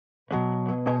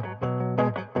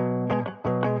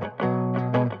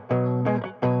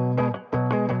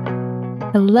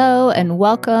Hello and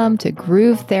welcome to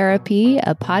Groove Therapy,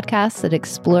 a podcast that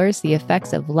explores the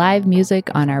effects of live music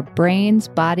on our brains,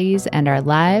 bodies, and our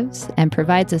lives, and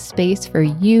provides a space for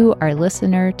you, our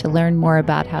listener, to learn more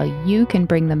about how you can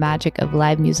bring the magic of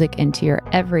live music into your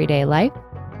everyday life.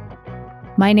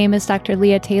 My name is Dr.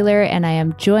 Leah Taylor, and I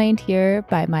am joined here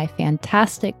by my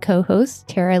fantastic co-host,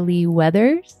 Tara Lee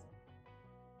Weathers.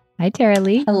 Hi, Tara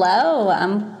Lee.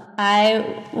 Hello.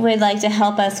 I would like to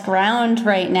help us ground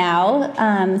right now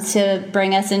to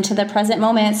bring us into the present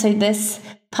moment so this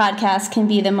podcast can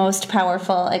be the most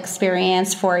powerful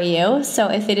experience for you. So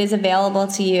if it is available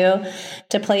to you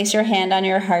to place your hand on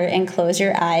your heart and close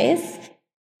your eyes,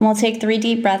 we'll take 3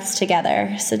 deep breaths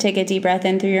together. So take a deep breath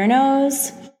in through your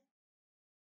nose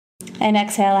and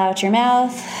exhale out your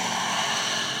mouth,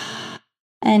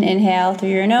 and inhale through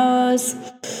your nose,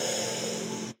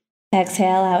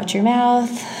 exhale out your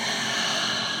mouth,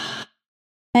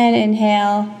 and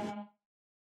inhale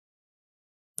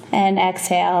and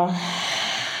exhale.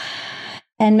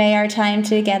 And may our time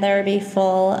together be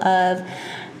full of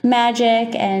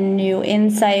magic and new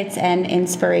insights and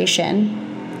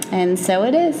inspiration. And so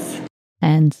it is.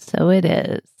 And so it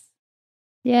is.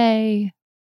 Yay.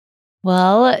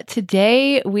 Well,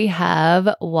 today we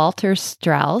have Walter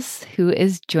Strauss, who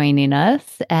is joining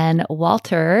us. And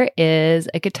Walter is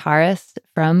a guitarist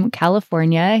from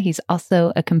California. He's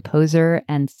also a composer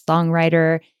and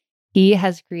songwriter. He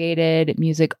has created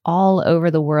music all over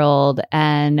the world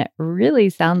and really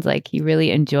sounds like he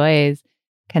really enjoys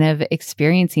kind of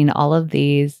experiencing all of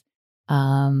these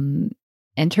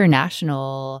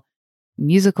international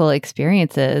musical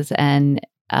experiences. And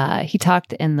he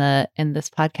talked in this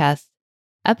podcast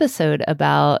episode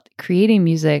about creating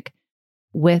music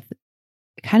with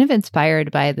kind of inspired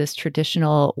by this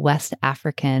traditional West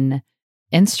African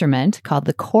instrument called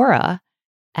the kora.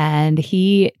 And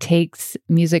he takes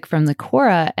music from the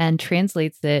kora and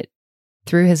translates it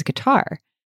through his guitar.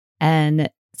 And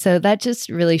so that just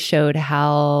really showed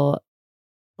how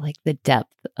like the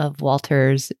depth of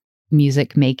Walter's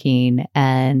music making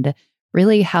and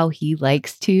really how he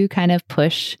likes to kind of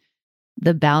push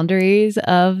the boundaries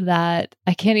of that.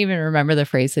 I can't even remember the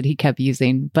phrase that he kept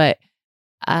using, but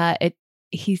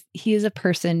he is a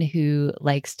person who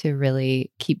likes to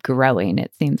really keep growing,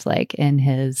 it seems like, in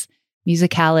his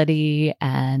musicality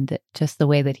and just the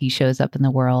way that he shows up in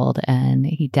the world. And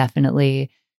he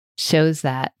definitely shows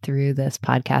that through this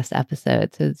podcast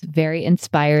episode. So it's very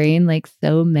inspiring, like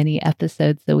so many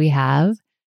episodes that we have.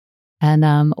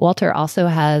 And Walter also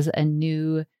has a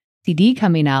new CD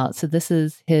coming out. So this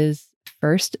is his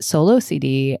first solo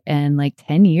CD in like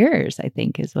 10 years, I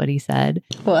think is what he said.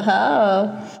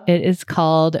 Whoa. It is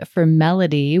called For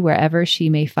Melody, Wherever She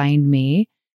May Find Me.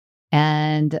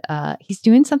 And he's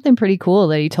doing something pretty cool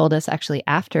that he told us actually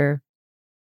after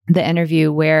the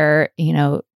interview where, you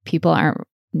know,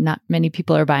 not many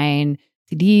people are buying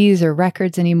CDs or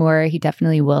records anymore. He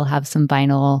definitely will have some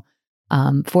vinyl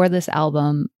for this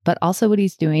album. But also what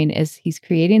he's doing is he's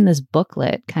creating this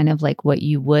booklet, kind of like what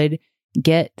you would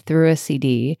get through a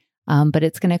CD, but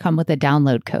it's going to come with a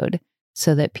download code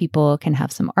so that people can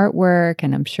have some artwork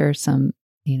and I'm sure some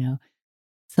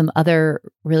other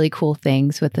really cool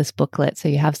things with this booklet. So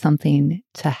you have something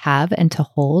to have and to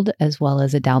hold, as well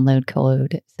as a download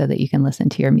code so that you can listen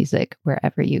to your music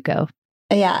wherever you go.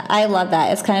 Yeah, I love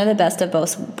that. It's kind of the best of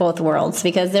both worlds,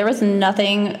 because there was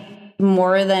nothing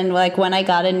more than like when I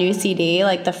got a new CD,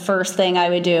 like the first thing I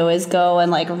would do is go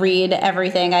and like read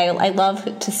everything. I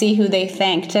love to see who they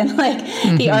thanked and like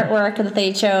the artwork that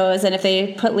they chose. And if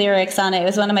they put lyrics on it, it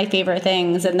was one of my favorite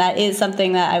things. And that is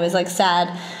something that I was like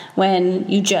sad when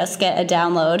you just get a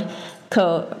download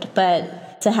code,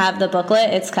 but to have the booklet,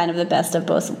 it's kind of the best of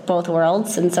both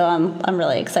worlds. And so I'm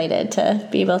really excited to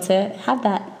be able to have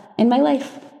that in my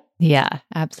life. Yeah,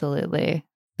 absolutely.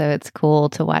 So it's cool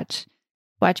to watch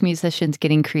musicians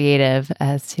getting creative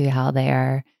as to how they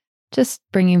are just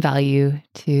bringing value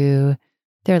to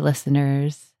their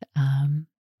listeners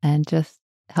and just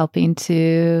helping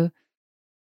to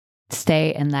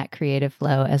stay in that creative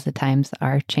flow as the times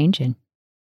are changing.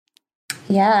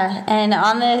 Yeah.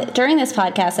 And during this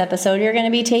podcast episode, you're going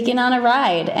to be taken on a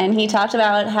ride. And he talked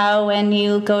about how when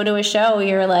you go to a show,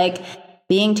 you're like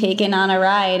being taken on a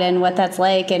ride and what that's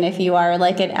like. And if you are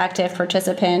like an active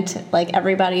participant, like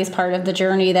everybody's part of the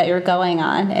journey that you're going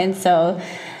on. And so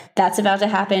that's about to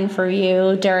happen for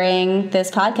you during this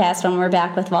podcast when we're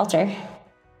back with Walter.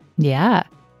 Yeah.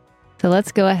 So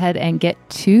let's go ahead and get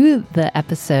to the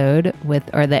episode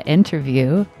the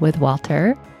interview with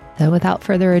Walter. So without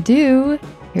further ado,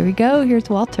 here we go. Here's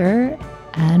Walter,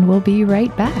 and we'll be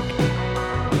right back.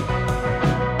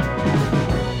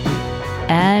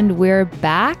 And we're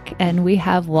back, and we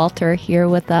have Walter here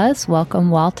with us. Welcome,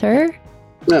 Walter.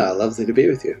 Oh, lovely to be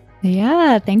with you.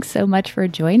 Yeah, thanks so much for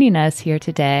joining us here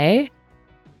today.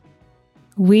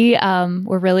 We're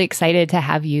really excited to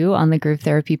have you on the Groove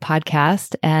Therapy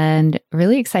podcast, and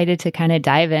really excited to kind of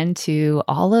dive into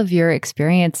all of your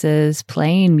experiences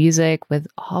playing music with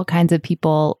all kinds of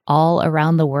people all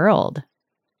around the world.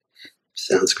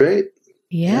 Sounds great.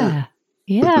 Yeah.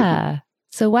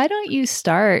 So why don't you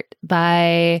start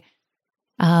by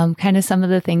kind of some of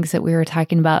the things that we were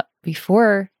talking about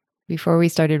before we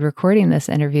started recording this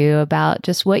interview, about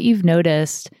just what you've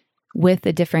noticed with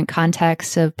the different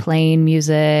contexts of playing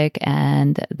music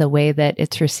and the way that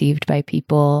it's received by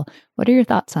people. What are your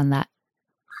thoughts on that?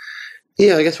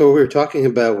 Yeah, I guess what we were talking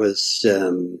about was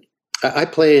I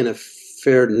play in a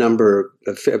fair number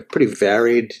of a pretty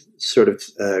varied sort of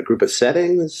group of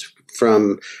settings.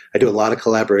 I do a lot of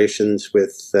collaboration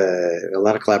with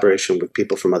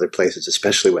people from other places,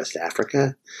 especially West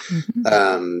Africa,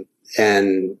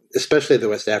 and especially the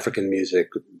West African music.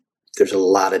 There's a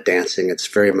lot of dancing. It's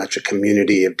very much a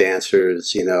community of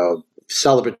dancers,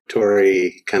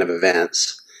 celebratory kind of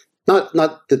events. Not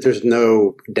that there's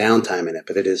no downtime in it,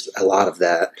 but it is a lot of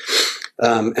that.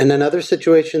 And then other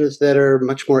situations that are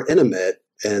much more intimate,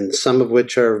 and some of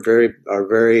which are very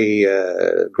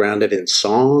grounded in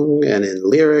song and in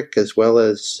lyric, as well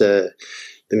as the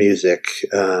music,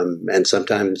 and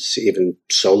sometimes even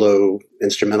solo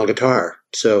instrumental guitar.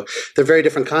 So they're very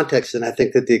different contexts, and I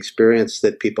think that the experience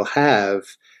that people have,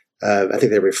 I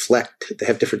think they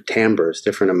have different timbres,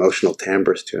 different emotional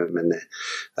timbres to them,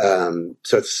 and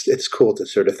so it's cool to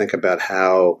sort of think about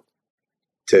how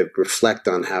to reflect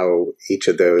on how each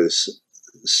of those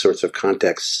sorts of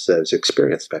contexts is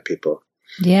experienced by people.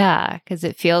 Yeah, because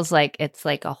it feels like it's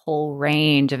like a whole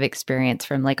range of experience,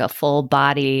 from like a full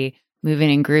body moving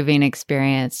and grooving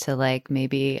experience to like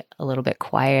maybe a little bit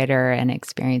quieter and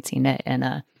experiencing it in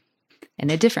a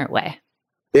different way.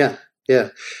 Yeah.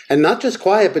 And not just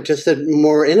quiet, but just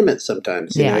more intimate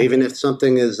sometimes. You know, even if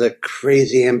something is a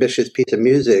crazy ambitious piece of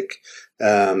music,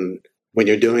 when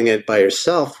you're doing it by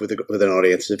yourself with an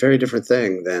audience, it's a very different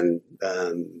thing than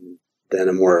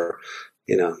a more,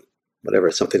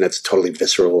 whatever, something that's totally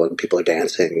visceral and people are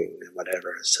dancing and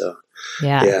whatever. So,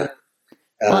 yeah.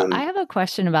 Well, I have a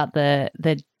question about the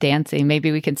dancing.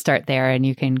 Maybe we can start there and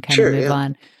you can kind of move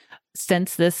on.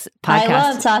 Since this podcast,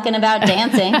 I love talking about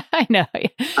dancing. I know.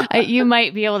 You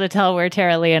might be able to tell where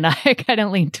Tara Lee and I kind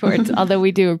of lean towards, although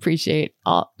we do appreciate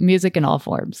all music in all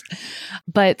forms.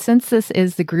 But since this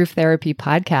is the Groove Therapy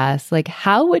podcast, like,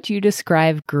 how would you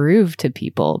describe groove to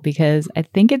people? Because I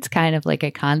think it's kind of like a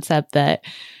concept that,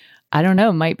 I don't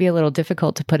know, might be a little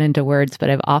difficult to put into words, but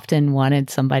I've often wanted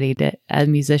somebody a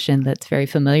musician that's very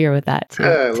familiar with that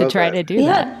to try to do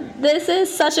that. Yeah, this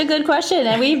is such a good question.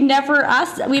 And we've never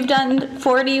asked, we've done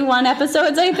 41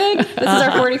 episodes, I think. This is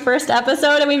our 41st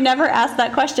episode, and we've never asked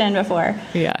that question before.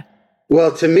 Yeah.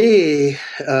 Well, to me,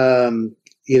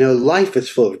 life is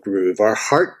full of groove. Our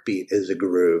heartbeat is a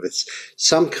groove. It's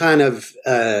some kind of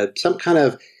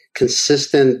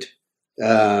consistent,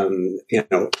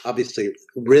 obviously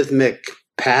rhythmic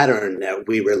pattern that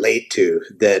we relate to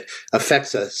that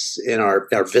affects us in our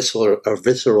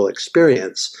visceral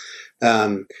experience.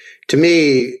 To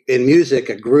me, in music,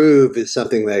 a groove is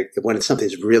something like when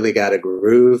something's really got a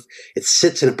groove, it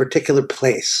sits in a particular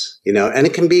place,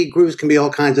 and grooves can be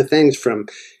all kinds of things, from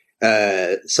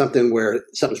something where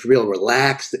something's real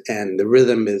relaxed and the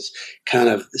rhythm is kind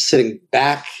of sitting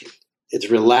back. It's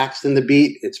relaxed in the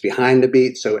beat. It's behind the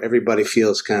beat. So everybody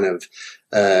feels kind of,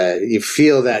 you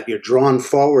feel that you're drawn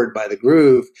forward by the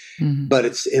groove, but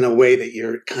it's in a way that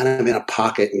you're kind of in a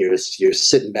pocket and you're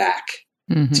sitting back.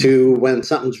 To when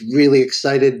something's really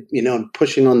excited, and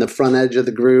pushing on the front edge of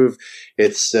the groove,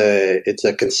 it's a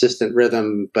consistent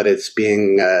rhythm, but it's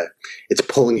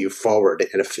pulling you forward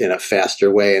in a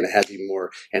faster way, and it has a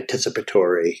more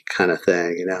anticipatory kind of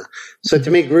thing, So to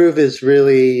me, groove is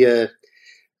really,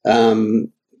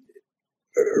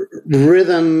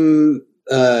 rhythm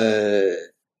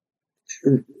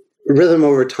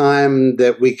over time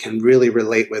that we can really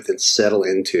relate with and settle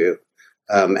into.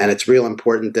 And it's real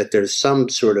important that there's some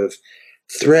sort of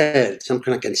thread, some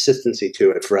kind of consistency to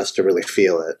it for us to really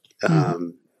feel it.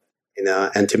 And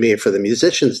to me, for the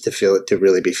musicians to feel it, to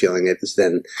really be feeling it, is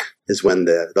when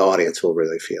the audience will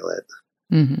really feel it.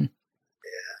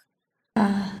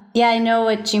 Yeah, I know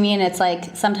what you mean. It's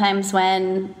like sometimes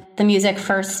when the music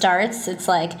first starts, it's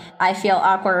like I feel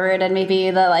awkward, and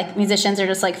maybe the musicians are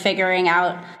just figuring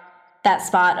out that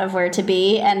spot of where to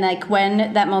be, and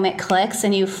when that moment clicks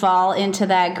and you fall into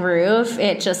that groove,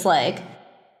 it just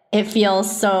it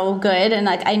feels so good. And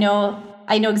I know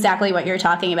I know exactly what you're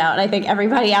talking about. And I think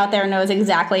everybody out there knows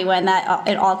exactly when that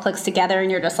it all clicks together and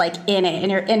you're just like in it,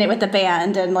 and you're in it with the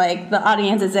band, and like the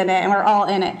audience is in it and we're all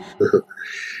in it.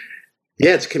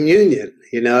 Yeah, it's communion,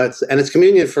 it's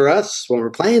communion for us when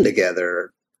we're playing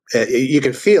together. You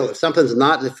can feel if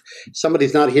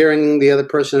somebody's not hearing the other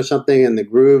person or something, and the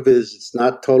groove it's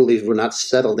not totally, we're not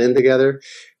settled in together.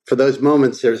 For those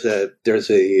moments, there's a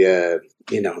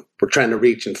we're trying to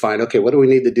reach and find, okay, what do we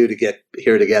need to do to get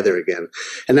here together again?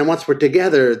 And then once we're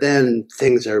together, then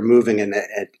things are moving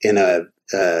in a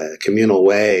communal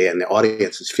way, and the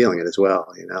audience is feeling it as well,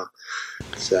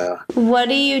 So, what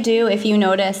do you do if you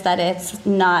notice that it's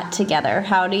not together?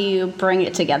 How do you bring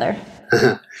it together?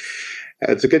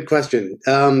 That's a good question.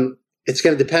 It's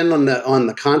going to depend on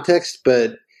the context,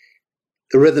 but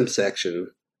the rhythm section,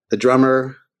 the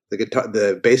drummer, the guitar,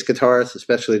 the bass guitarist,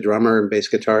 especially drummer and bass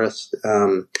guitarist,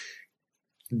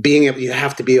 you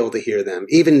have to be able to hear them.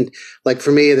 Even like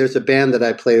for me, there's a band that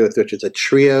I play with, which is a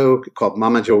trio called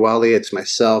Mama Jawali. It's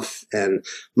myself and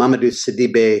Mamadou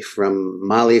Sidibe from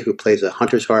Mali, who plays a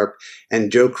hunter's harp,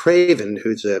 and Joe Craven,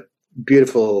 who's a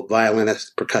beautiful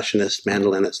violinist, percussionist,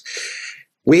 mandolinist.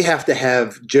 We have to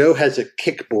have, Joe has a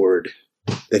kickboard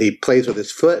that he plays with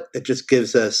his foot. It just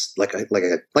gives us like a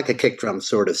kick drum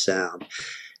sort of sound.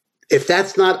 If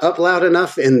that's not up loud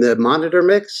enough in the monitor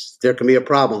mix, there can be a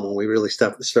problem when we really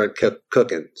start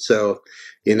cooking. So,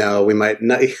 we might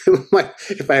not.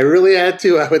 If I really had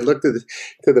to, I would look to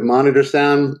the monitor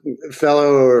sound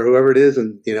fellow or whoever it is,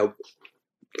 and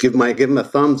give him a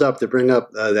thumbs up to bring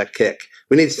up that kick.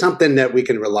 We need something that we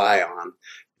can rely on.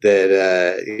 That,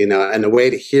 and a way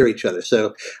to hear each other.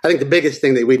 So I think the biggest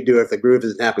thing that we'd do if the groove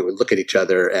isn't happening, we'd look at each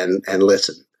other and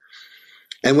listen.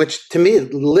 And which to me,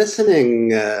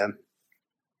 listening,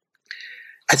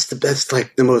 that's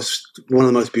like one of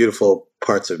the most beautiful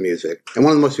parts of music, and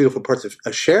one of the most beautiful parts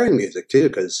of sharing music too,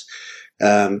 because,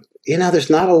 there's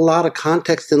not a lot of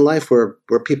context in life where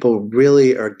people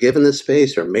really are given the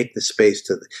space or make the space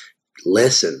to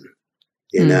listen,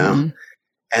 Mm-hmm.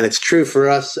 And it's true for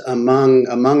us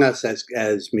among us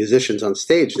as musicians on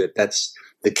stage that's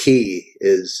the key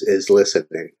is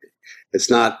listening. It's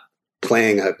not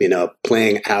playing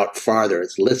out farther.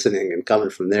 It's listening and coming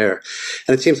from there.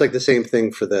 And it seems like the same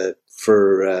thing for the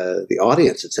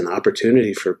audience. It's an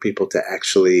opportunity for people to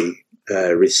actually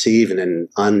receive in an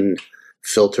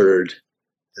unfiltered,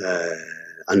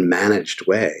 unmanaged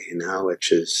way,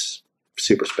 which is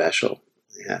super special.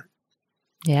 Yeah.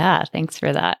 Yeah. Thanks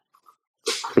for that.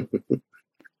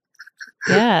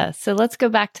 Yeah. So let's go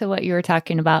back to what you were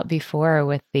talking about before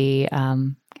with the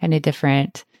kind of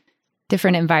different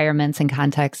environments and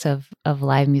contexts of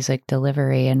live music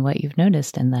delivery and what you've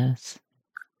noticed in those.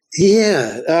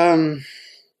 Yeah.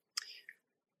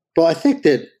 Well, I think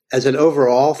that as an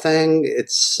overall thing,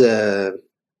 it's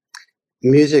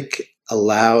music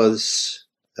allows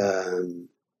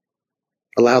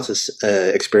us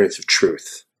experience of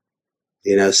truth,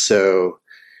 so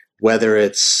whether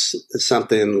it's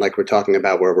something like we're talking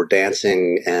about where we're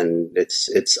dancing and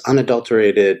it's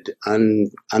unadulterated,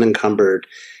 unencumbered,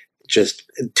 just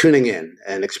tuning in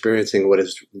and experiencing what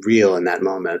is real in that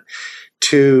moment,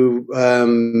 to,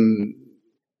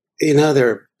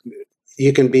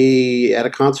 you can be at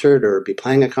a concert or be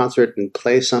playing a concert and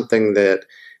play something that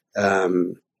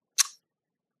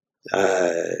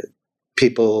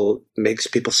makes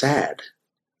people sad,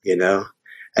 and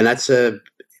that's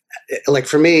like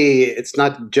for me, it's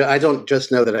not. I don't just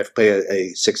know that I've played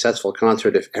a successful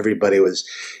concert if everybody was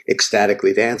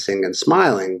ecstatically dancing and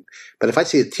smiling. But if I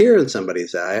see a tear in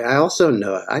somebody's eye, I also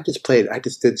know I just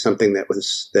did something that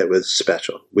was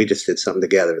special. We just did something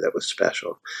together that was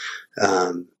special.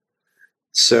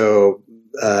 So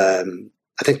I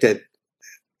think that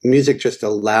music just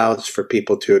allows for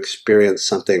people to experience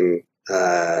something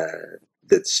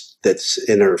that's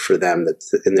inner for them,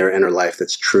 that's in their inner life,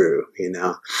 that's true, and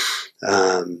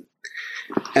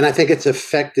I think it's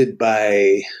affected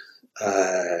by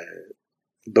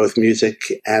both music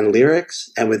and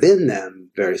lyrics, and within them,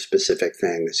 very specific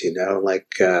things,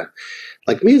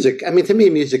 like music. I mean, to me,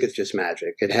 music is just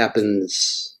magic. It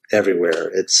happens everywhere.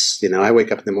 It's, I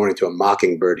wake up in the morning to a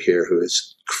mockingbird here who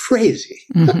is crazy.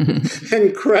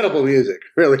 Incredible music,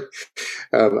 really.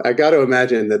 I got to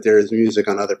imagine that there is music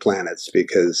on other planets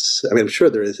because, I'm sure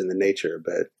there is in the nature,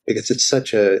 but because it's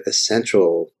such a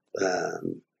essential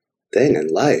thing in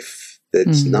life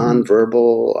that's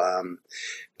nonverbal,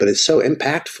 but it's so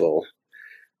impactful.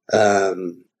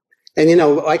 And,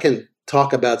 I can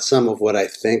talk about some of what I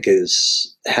think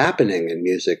is happening in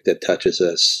music that touches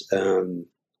us.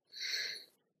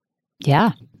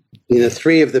 Yeah.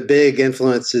 Three of the big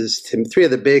influences, three of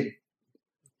the big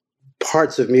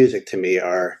parts of music to me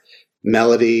are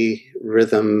melody,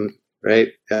 rhythm, right?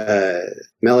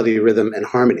 Melody, rhythm, and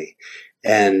harmony.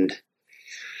 And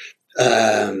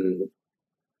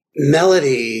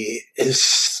melody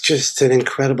is just an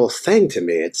incredible thing to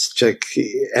me. It's like,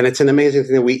 and it's an amazing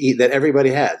thing that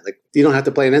everybody has. Like, you don't have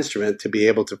to play an instrument to be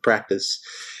able to practice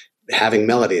having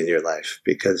melody in your life,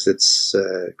 because it's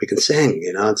we can sing.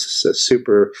 It's a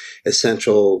super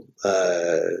essential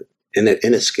and an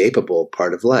inescapable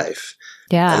part of life.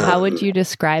 Yeah. How would you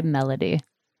describe melody?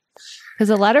 Because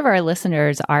a lot of our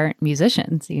listeners aren't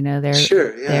musicians.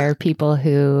 They're people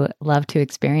who love to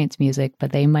experience music,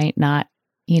 but they might not,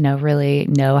 really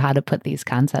know how to put these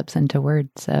concepts into words.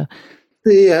 So,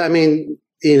 yeah, I mean,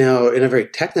 in a very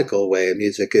technical way,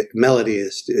 melody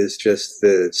is just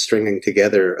the stringing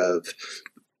together of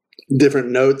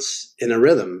different notes in a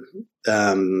rhythm.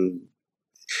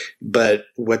 But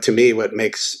what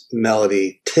makes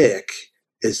melody tick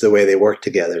is the way they work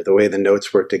together, the way the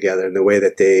notes work together, and the way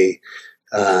that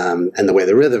and the way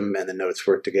the rhythm and the notes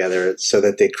work together, so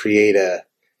that they create a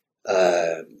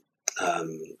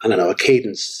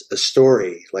cadence, a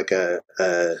story, like an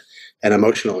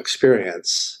emotional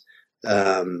experience.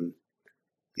 La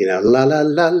la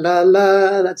la la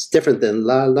la. That's different than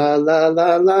la la la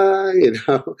la la.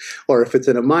 Or if it's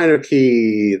in a minor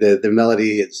key, the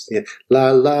melody is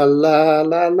la la la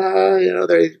la la.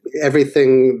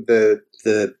 Everything the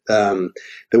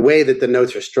way that the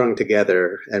notes are strung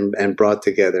together and brought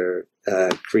together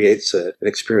creates an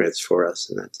experience for us,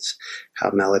 and that's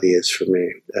how melody is for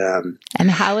me.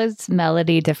 And how is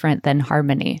melody different than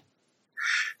harmony?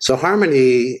 So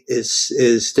harmony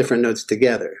is different notes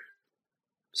together.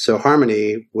 So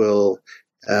harmony will,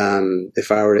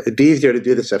 it'd be easier to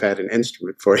do this if I had an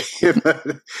instrument for you.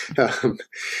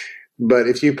 But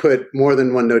if you put more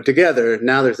than one note together,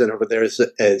 now there's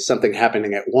something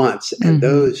happening at once, and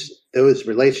those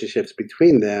relationships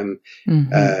between them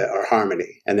are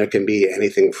harmony. And there can be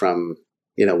anything from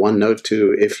one note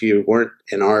to, if you weren't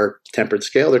in our tempered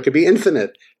scale, there could be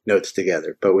infinite notes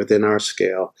together. But within our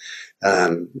scale,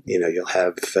 you'll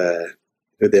have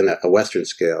within a Western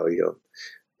scale, you'll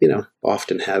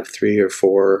often have 3 or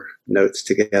 4 notes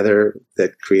together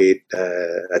that create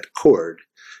a chord.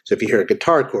 So if you hear a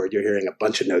guitar chord, you're hearing a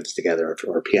bunch of notes together,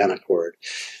 or a piano chord.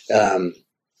 And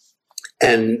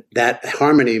that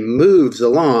harmony moves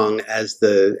along as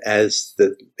the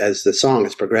song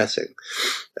is progressing.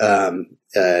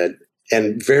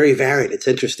 And very varied. It's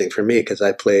interesting for me because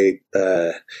I play,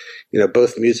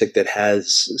 both music that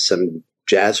has some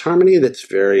jazz harmony that's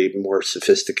very more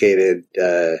sophisticated.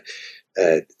 The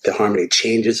harmony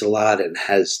changes a lot and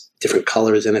has different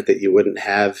colors in it that you wouldn't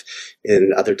have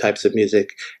in other types of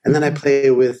music. And then I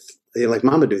play with like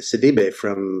Mamadou Sidibé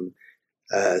from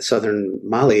southern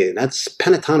Mali, and that's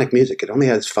pentatonic music. It only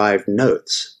has 5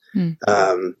 notes.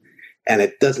 And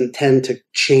it doesn't tend to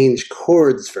change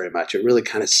chords very much. It really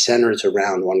kind of centers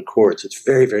around one chord. So it's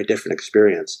very, very different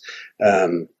experience.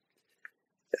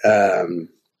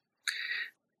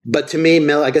 But to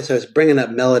me, I guess I was bringing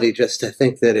up melody just to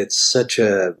think that it's such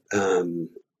it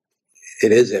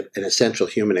is an essential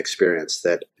human experience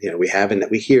that, we have and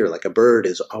that we hear. Like a bird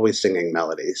is always singing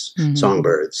melodies,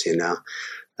 songbirds, Yeah,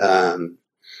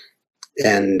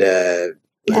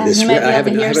 you might be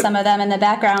able to hear some of them in the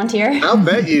background here. I'll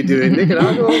bet you do,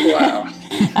 Nicaragua. Wow.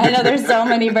 I know there's so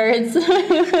many birds.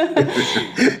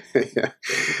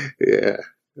 Yeah.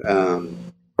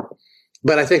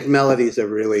 But I think melody is a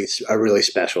really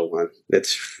special one.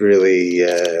 It's really,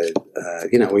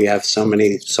 we have so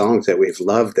many songs that we've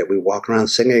loved that we walk around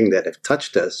singing that have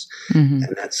touched us,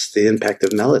 and that's the impact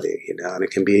of melody. And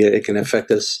it can affect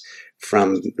us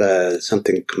from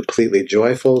something completely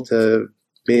joyful to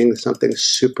being something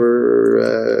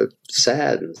super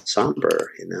sad and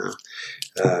somber.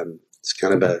 It's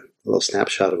kind of a little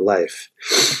snapshot of life.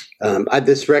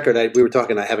 This record, we were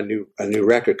talking. I have a new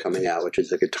record coming out, which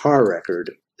is a guitar record,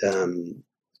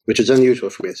 which is unusual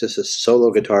for me. It's just a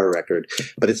solo guitar record,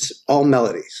 but it's all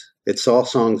melodies. It's all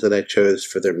songs that I chose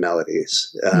for their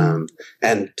melodies,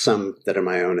 and some that are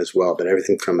my own as well. But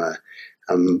everything from a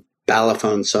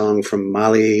balafon song from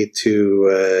Mali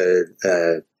to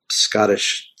a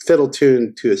Scottish fiddle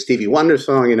tune to a Stevie Wonder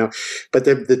song, But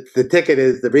the ticket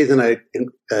is, the reason I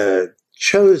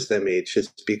chose them each is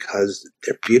because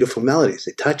they're beautiful melodies.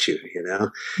 They touch you,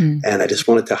 And I just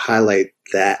wanted to highlight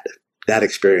that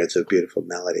experience of beautiful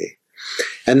melody.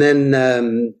 And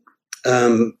then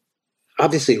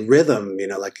obviously rhythm,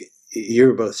 like you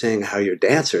were both saying how you're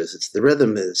dancers. The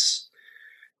rhythm is,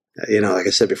 like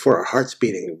I said before, our heart's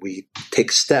beating. We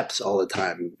take steps all the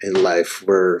time in life.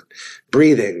 We're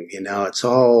breathing, it's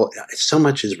so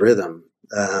much is rhythm.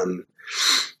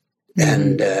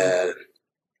 And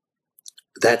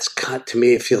that's to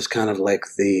me, it feels kind of like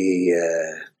the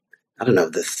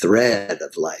thread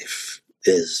of life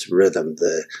is rhythm.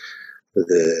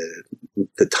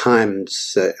 The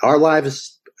times, our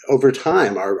lives over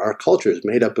time, our culture is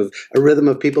made up of a rhythm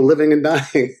of people living and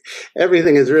dying.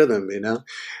 Everything is rhythm,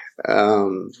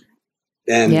 And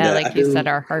like you said,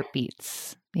 our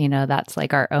heartbeats, that's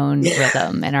like our own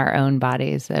rhythm in our own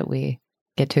bodies that we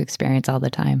get to experience all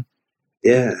the time.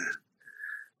 Yeah.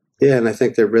 Yeah. And I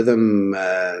think the rhythm,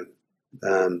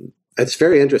 it's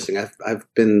very interesting. I've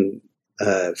been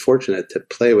fortunate to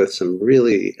play with some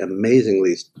really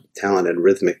amazingly talented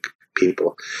rhythmic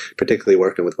people, particularly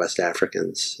working with West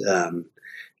Africans.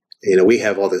 We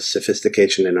have all this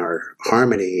sophistication in our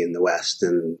harmony in the West,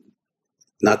 and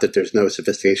not that there's no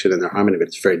sophistication in their harmony, but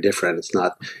it's very different.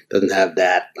 Doesn't have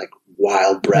that like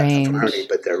wild breadth range of harmony,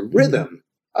 but their rhythm,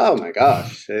 oh my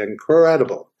gosh,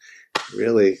 incredible.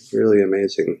 Really, really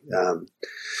amazing.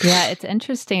 Yeah, it's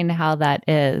interesting how that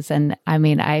is. And I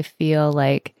mean, I feel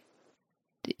like,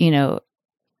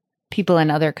 people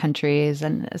in other countries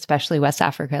and especially West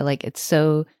Africa, like it's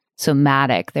so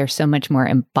somatic. They're so much more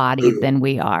embodied than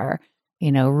we are,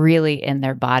 really in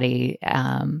their body.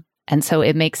 And so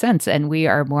it makes sense. And we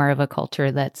are more of a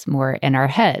culture that's more in our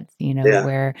heads,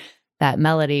 where that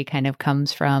melody kind of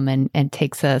comes from and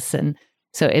takes us. And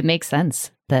so it makes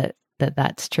sense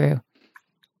that's true.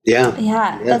 Yeah.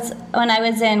 That's when I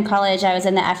was in college, I was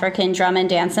in the African drum and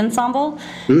dance ensemble.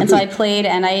 And so I played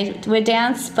and I would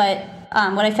dance. But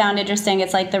what I found interesting,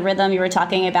 it's like the rhythm you were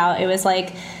talking about. It was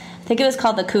like, I think it was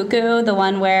called the cuckoo, the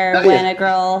one where when a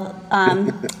girl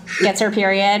gets her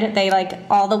period, they like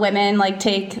all the women like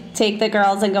take the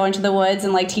girls and go into the woods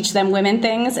and like teach them women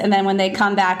things, and then when they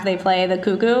come back, they play the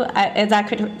cuckoo.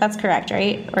 That's correct,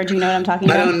 right? Or do you know what I'm talking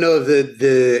about? I don't know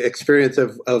the experience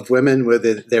of women with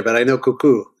it there, but I know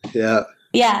cuckoo. Yeah.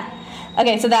 Yeah.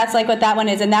 Okay, so that's like what that one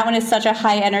is, and that one is such a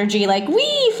high energy, like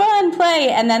wee fun play.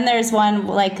 And then there's one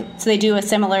like so they do a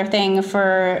similar thing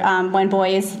for when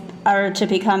boys are to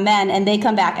become men, and they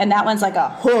come back, and that one's like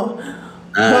a rhythm,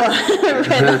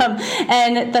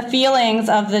 and the feelings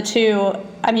of the two.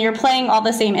 I mean, you're playing all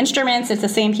the same instruments; it's the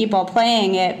same people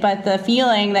playing it, but the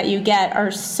feeling that you get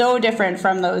are so different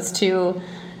from those two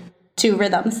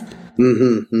rhythms.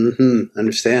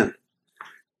 Understand?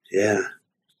 Yeah.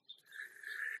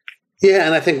 Yeah,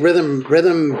 and I think rhythm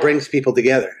brings people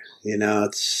together.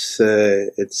 It's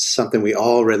something we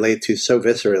all relate to so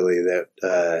viscerally that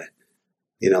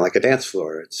like a dance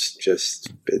floor. It's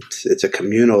just it's a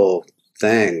communal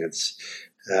thing. It's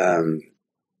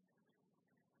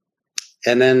and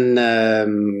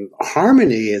then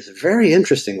harmony is a very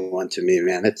interesting one to me,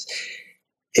 man.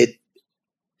 It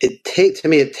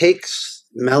takes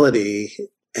melody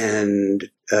and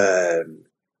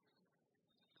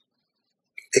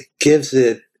it gives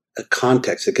it a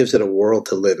context. It gives it a world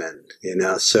to live in,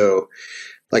 So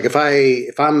like if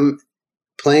I'm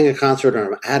playing a concert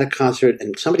or I'm at a concert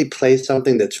and somebody plays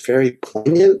something that's very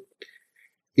poignant,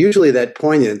 usually that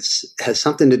poignance has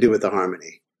something to do with the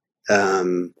harmony.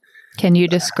 Can you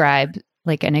describe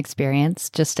like an experience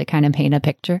just to kind of paint a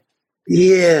picture?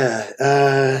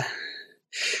 Yeah.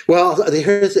 Well,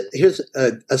 here's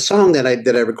a song that I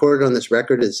recorded on this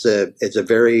record. It's a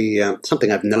very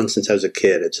something I've known since I was a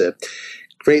kid. It's a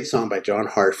great song by John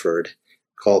Hartford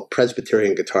called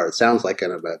Presbyterian Guitar. It sounds like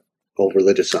kind of an old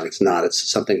religious song. It's not.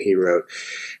 It's something he wrote.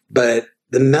 But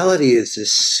the melody is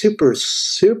this super,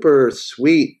 super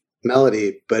sweet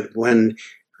melody. But I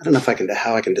don't know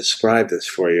how I can describe this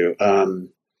for you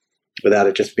without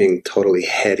it just being totally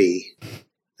heady.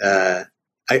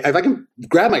 If I can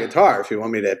grab my guitar, if you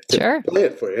want me to sure. Play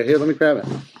it for you. Here, let me grab it.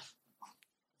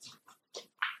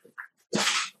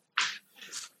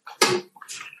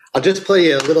 I'll just play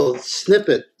you a little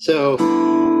snippet. So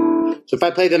if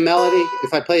I play the melody,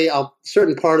 if I play a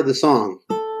certain part of the song.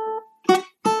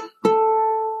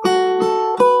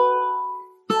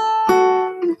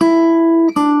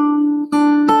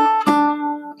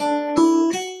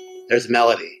 There's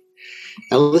melody.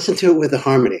 Now listen to it with the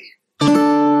harmony.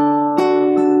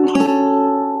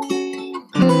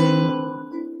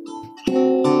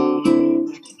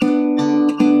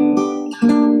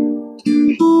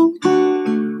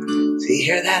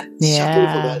 Hear that?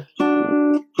 Yeah.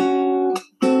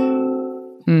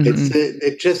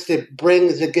 It gives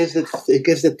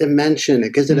it dimension.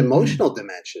 It gives it emotional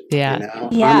dimension. Yeah.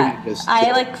 Yeah.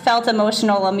 I felt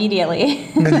emotional immediately.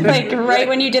 Right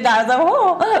when you did that, I was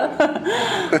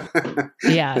like, oh.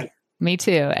 Yeah, me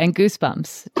too. And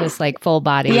goosebumps, just like full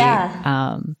body.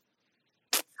 Yeah.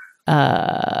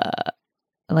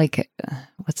 like,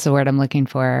 what's the word I'm looking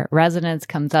for? Resonance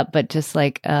comes up, but just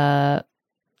like, my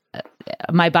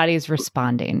body is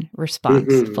responding,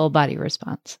 full body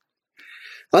response.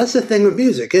 Well, that's the thing with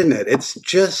music, isn't it? It's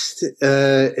just,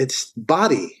 it's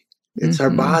body. It's our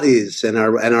bodies and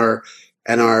our, I don't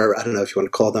know if you want to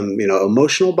call them,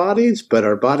 emotional bodies, but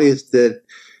our bodies that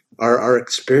our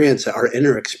experience, our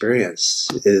inner experience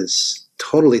is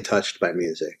totally touched by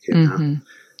music,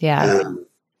 Yeah.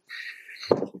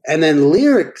 And then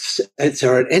lyrics, it's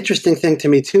an interesting thing to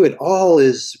me too. It all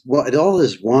is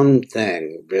one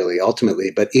thing really,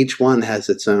 ultimately, but each one has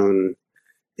its own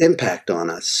impact on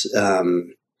us. I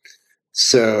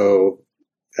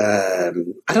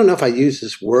don't know if I use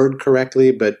this word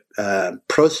correctly, but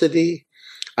prosody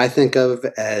I think of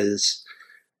as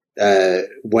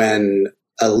when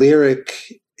a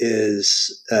lyric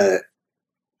is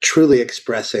truly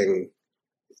expressing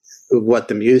what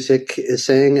the music is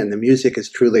saying, and the music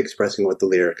is truly expressing what the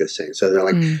lyric is saying. So they're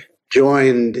like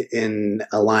joined in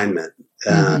alignment.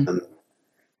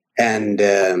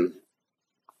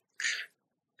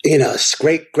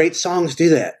 Great songs do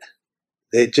that.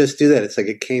 They just do that. It's like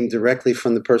it came directly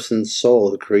from the person's soul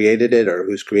who created it, or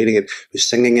who's creating it, who's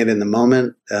singing it in the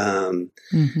moment. And,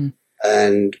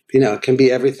 it can be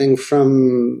everything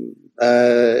from,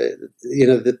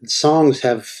 the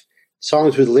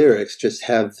songs with lyrics just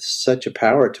have such a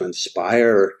power to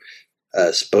inspire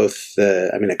us both.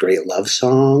 A great love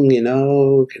song,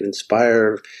 can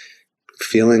inspire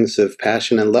feelings of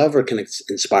passion and love, or can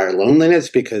inspire loneliness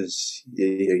because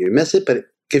you miss it, but it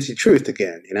gives you truth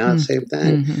again, same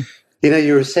thing.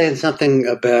 You were saying something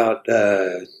about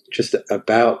just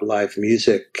about live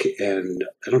music, and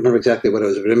I don't remember exactly what it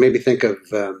was, but it made me think of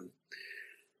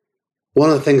one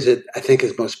of the things that I think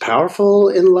is most powerful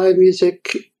in live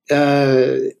music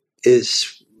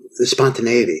is the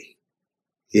spontaneity,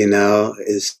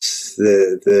 is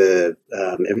the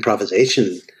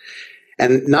improvisation.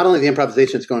 And not only the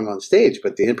improvisation that's going on stage,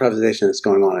 but the improvisation that's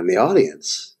going on in the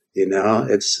audience.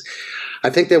 I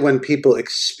think that when people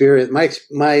experience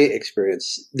my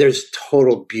experience, there's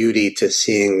total beauty to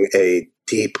seeing a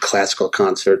deep classical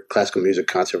music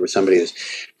concert where somebody is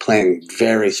playing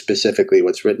very specifically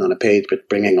what's written on a page, but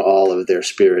bringing all of their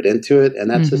spirit into it. And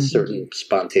that's a certain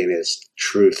spontaneous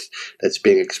truth that's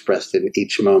being expressed in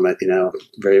each moment,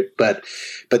 but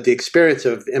the experience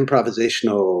of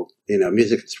improvisational,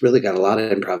 music, it's really got a lot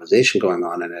of improvisation going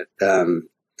on in it.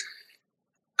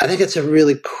 I think it's a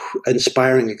really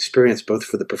inspiring experience, both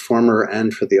for the performer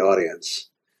and for the audience.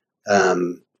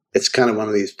 It's kind of one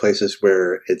of these places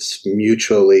where it's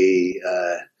mutually,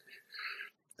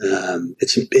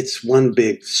 it's one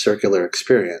big circular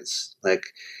experience. Like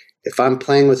if I'm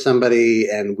playing with somebody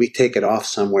and we take it off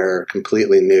somewhere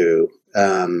completely new,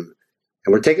 and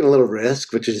we're taking a little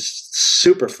risk, which is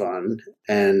super fun,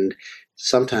 and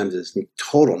sometimes it's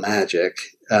total magic.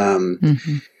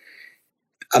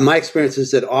 My experience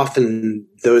is that often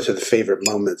those are the favorite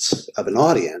moments of an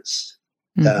audience.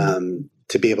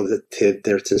 To be able to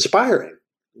it's inspiring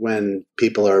when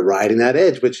people are riding that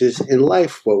edge, which is in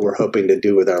life what we're hoping to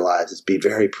do with our lives, is be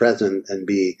very present and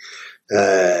be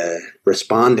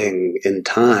responding in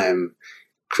time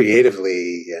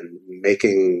creatively and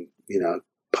making,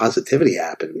 positivity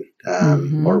happen,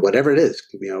 or whatever it is,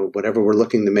 whatever we're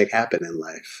looking to make happen in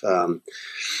life.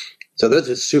 So that's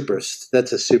a super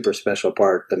special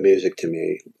part of music to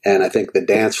me. And I think the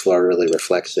dance floor really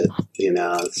reflects it.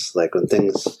 It's like when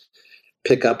things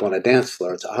pick up on a dance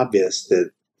floor, it's obvious that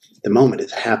the moment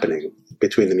is happening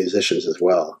between the musicians as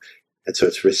well. And so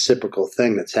it's a reciprocal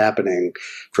thing that's happening.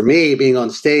 For me, being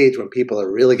on stage when people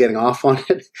are really getting off on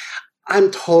it, I'm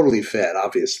totally fed,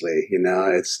 obviously.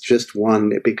 It's just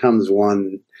it becomes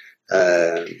one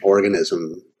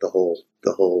organism, the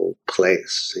whole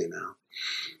place,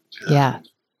 Yeah.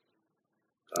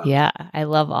 I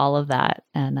love all of that.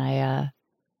 And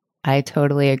I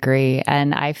totally agree.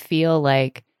 And I feel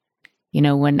like,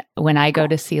 when I go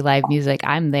to see live music,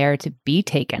 I'm there to be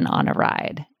taken on a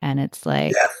ride. And it's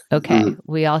like, okay,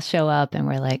 we all show up and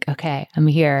we're like, okay, I'm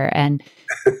here. And,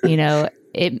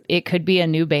 it could be a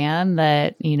new band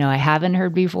that, I haven't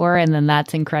heard before. And then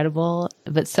that's incredible.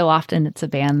 But so often it's a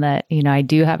band that, I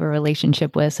do have a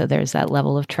relationship with. So there's that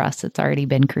level of trust that's already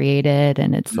been created.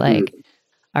 And it's like,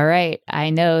 all right, I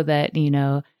know that,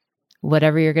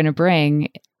 whatever you're going to bring,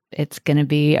 it's going to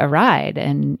be a ride.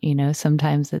 And,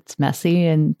 sometimes it's messy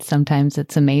and sometimes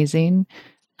it's amazing.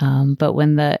 But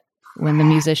when the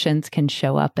musicians can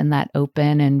show up in that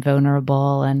open and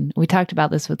vulnerable, and we talked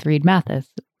about this with Reed Mathis.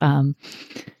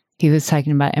 He was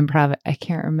talking about improv. I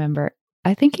can't remember.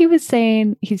 I think he was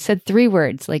saying, he said 3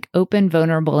 words like open,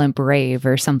 vulnerable, and brave,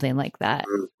 or something like that.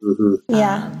 Mm-hmm.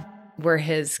 Yeah. Were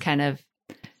his kind of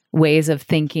ways of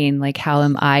thinking, like, how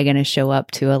am I going to show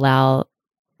up to allow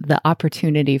the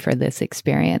opportunity for this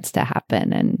experience to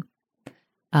happen?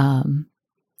 And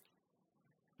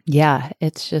yeah,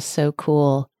 it's just so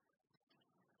cool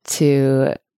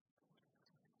to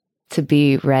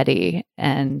be ready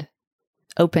and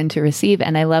open to receive.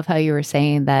 And I love how you were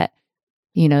saying that,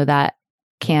 you know, that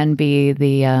can be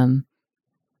the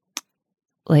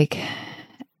like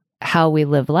how we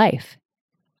live life.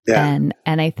 Yeah.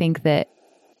 And I think that,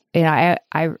 you know,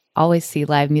 I always see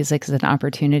live music as an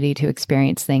opportunity to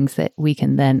experience things that we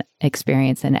can then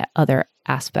experience in other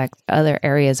aspects, other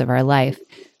areas of our life,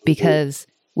 because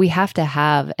we have to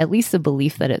have at least the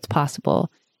belief that it's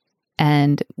possible.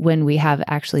 And when we have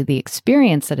actually the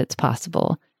experience that it's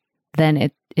possible,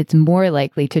 then it's more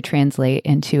likely to translate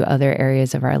into other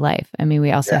areas of our life. I mean,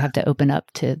 we also have to open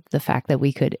up to the fact that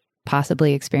we could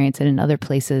possibly experience it in other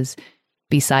places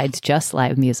besides just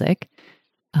live music.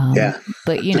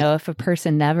 But, you know, if a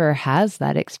person never has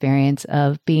that experience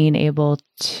of being able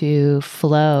to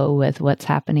flow with what's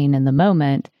happening in the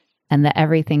moment, and that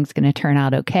everything's going to turn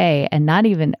out okay, and not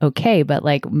even okay, but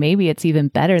like maybe it's even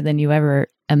better than you ever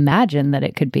imagined that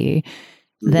it could be,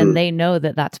 then they know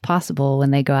that that's possible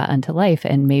when they go out into life,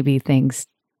 and maybe things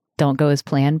don't go as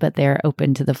planned, but they're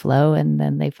open to the flow. And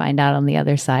then they find out on the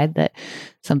other side that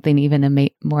something even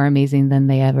more amazing than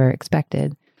they ever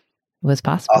expected was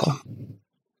possible. Awesome.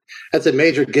 That's a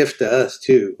major gift to us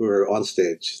too, who are on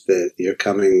stage, that you're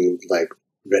coming like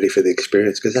ready for the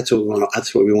experience, because that's what we want.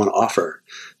 That's what we want to offer.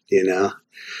 You know,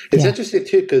 it's interesting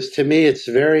too, because to me, it's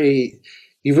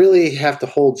you really have to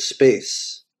hold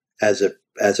space as a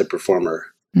performer.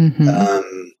 Mm-hmm.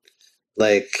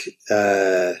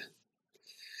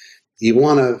 You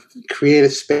want to create a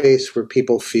space where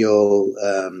people feel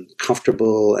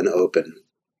comfortable and open,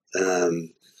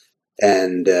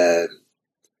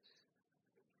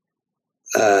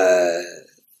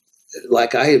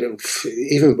 like even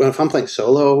if I'm playing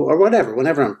solo or whatever,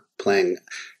 whenever I'm playing,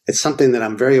 it's something that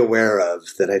I'm very aware of,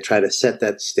 that I try to set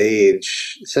that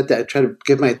stage, try to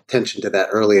give my attention to that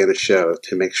early in a show,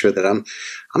 to make sure that I'm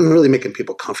really making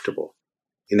people comfortable,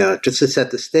 you know, just to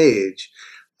set the stage.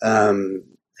 And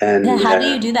how do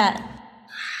you do that?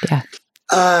 Yeah.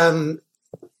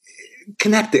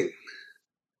 Connecting,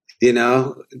 you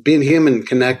know, being human,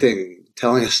 connecting,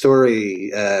 telling a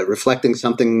story, reflecting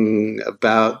something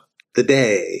about the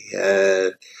day,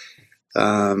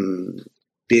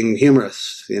 being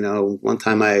humorous. You know, one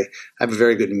time I have a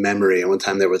very good memory. And one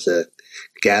time there was a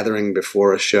gathering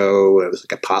before a show. It was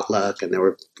like a potluck, and there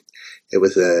were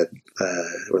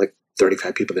like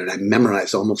 35 people there, and I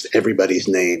memorized almost everybody's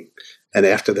name. And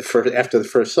after the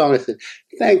first song, I said,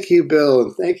 "Thank you, Bill,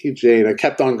 and thank you, Jane." I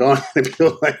kept on going, and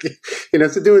people like, you know,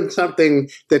 so doing something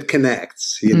that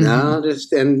connects, you know,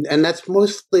 just and that's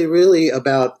mostly really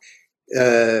about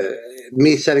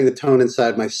me setting the tone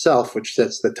inside myself, which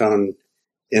sets the tone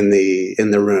in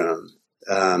the room,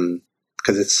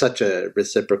 because it's such a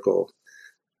reciprocal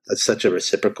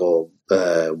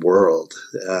world.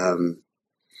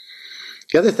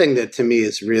 The other thing that to me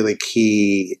is really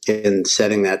key in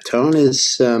setting that tone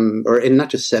is, or in not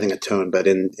just setting a tone, but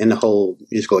in the whole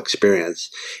musical experience,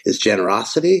 is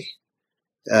generosity.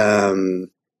 And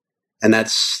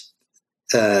that's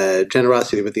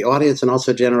generosity with the audience, and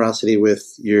also generosity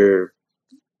with your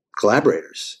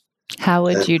collaborators. How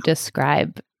would you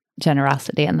describe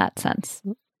generosity in that sense?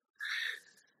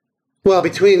 Well,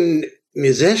 between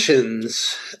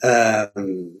musicians,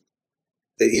 you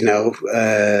know,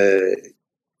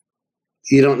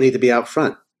 you don't need to be out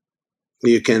front.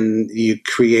 You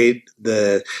create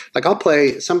like I'll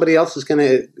play, somebody else is going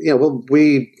to, you know,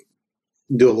 we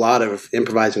do a lot of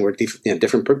improvising where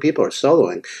different people are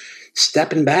soloing,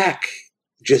 stepping back,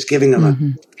 just giving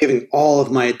them giving all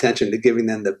of my attention to giving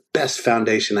them the best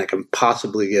foundation I can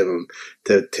possibly give them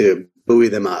to buoy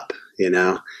them up, you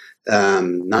know,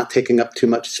 not taking up too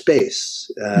much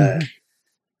space,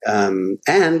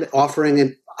 and offering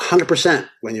it 100%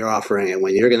 when you're offering it.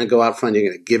 When you're going to go out front, you're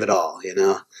going to give it all, you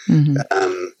know?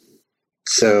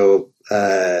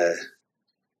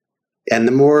 And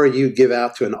the more you give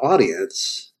out to an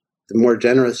audience, the more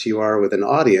generous you are with an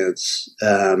audience.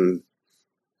 And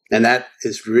that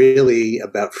is really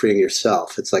about freeing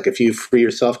yourself. It's like if you free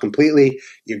yourself completely,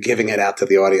 you're giving it out to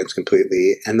the audience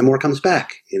completely, and the more comes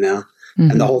back, you know?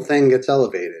 And the whole thing gets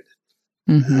elevated.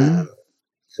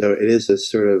 So it is a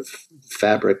sort of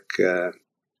fabric.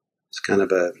 It's kind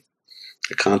of a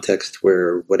context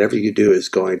where whatever you do is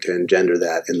going to engender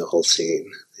that in the whole scene.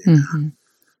 You know?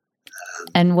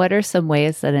 And what are some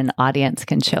ways that an audience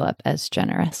can show up as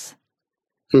generous?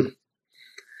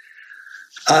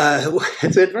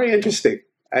 It's very interesting.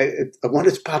 One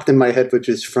that's popped in my head, which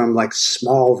is from like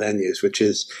small venues, which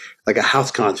is like a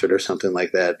house concert or something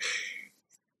like that.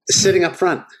 Sitting up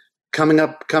front, coming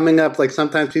up. Like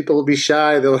sometimes people will be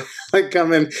shy. They'll like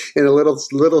come in a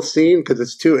little scene because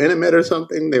it's too intimate or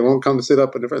something. They won't come sit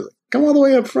up in the front. Like, come all the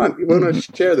way up front. You want to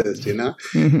share this, you know?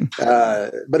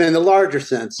 But in the larger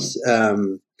sense,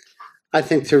 I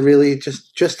think to really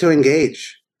just to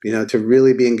engage. You know, to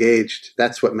really be engaged,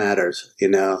 that's what matters, you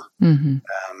know,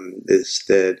 is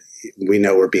that we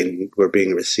know we're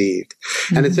being received.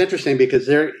 And it's interesting because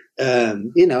you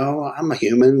know, I'm a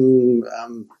human,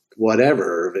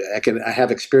 whatever. I have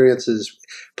experiences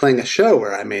playing a show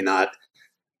where I may not,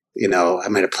 you know, I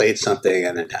might have played something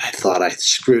and I thought I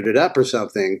screwed it up or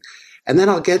something. And then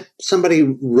I'll get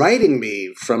somebody writing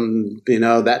me from, you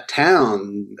know, that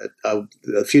town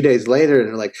a few days later, and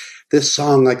they're like, "This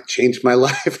song like changed my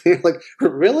life." And you're like,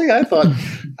 "Really? I thought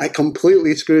I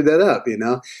completely screwed that up," you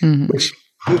know, which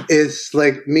is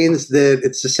like means that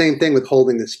it's the same thing with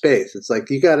holding the space. It's like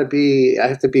I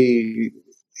have to be,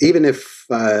 even if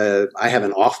I have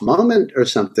an off moment or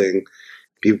something,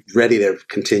 be ready to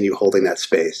continue holding that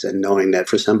space and knowing that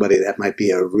for somebody that might be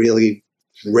a really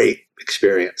great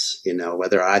experience, you know,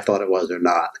 whether I thought it was or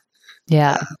not.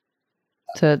 Yeah.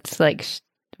 So it's like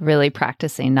really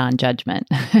practicing non-judgment,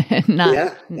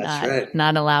 not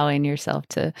allowing yourself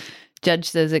to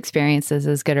judge those experiences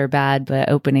as good or bad, but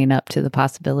opening up to the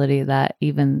possibility that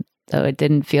even though it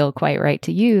didn't feel quite right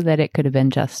to you, that it could have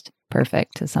been just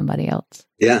perfect to somebody else.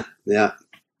 Yeah.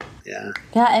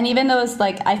 And even those,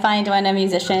 like, I find when a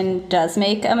musician does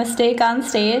make a mistake on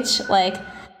stage, like,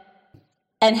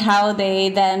 and how they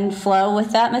then flow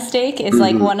with that mistake is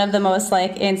like one of the most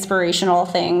like inspirational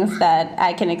things that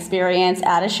I can experience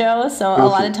at a show. So a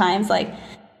lot of times, like,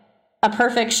 a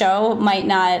perfect show might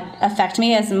not affect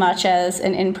me as much as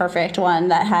an imperfect one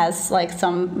that has like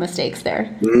some mistakes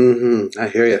there. I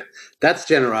hear you. That's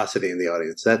generosity in the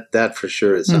audience. That for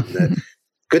sure is something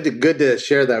that good to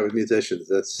share that with musicians.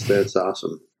 That's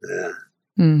awesome. Yeah.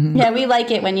 Yeah, we like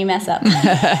it when you mess up.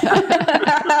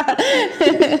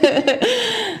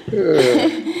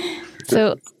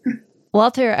 So,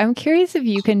 Walter, I'm curious if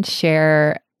you can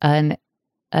share a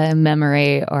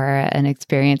memory or an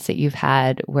experience that you've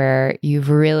had where you've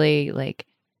really like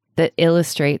that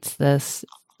illustrates this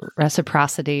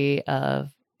reciprocity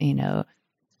of, you know,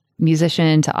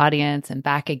 musician to audience and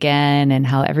back again, and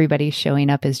how everybody's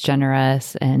showing up as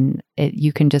generous, and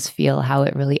you can just feel how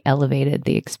it really elevated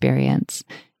the experience.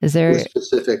 Is there a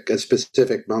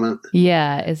specific moment?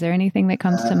 Yeah. Is there anything that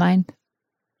comes to mind?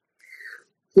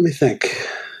 Let me think.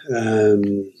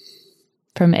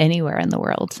 From anywhere in the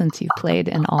world, since you've played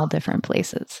in all different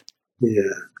places. Yeah.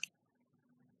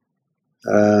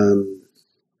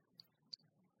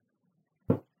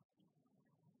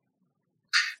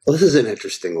 Well, this is an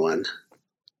interesting one.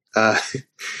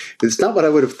 It's not what I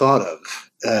would have thought of,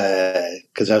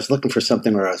 because I was looking for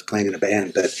something where I was playing in a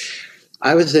band, but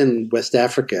I was in West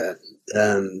Africa.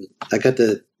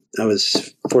 I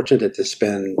was fortunate to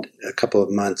spend a couple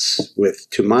of months with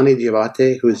Toumani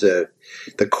Diabaté, who's the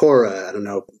kora. I don't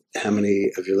know how many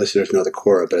of your listeners know the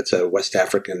kora, but it's a West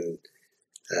African,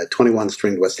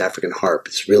 21-stringed West African harp.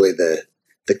 It's really the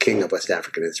king of West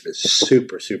African instruments.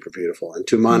 Super, super beautiful. And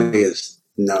Toumani is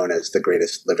known as the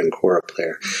greatest living kora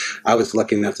player. I was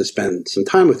lucky enough to spend some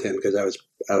time with him because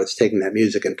I was taking that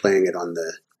music and playing it on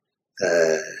the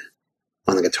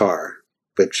guitar,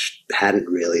 which hadn't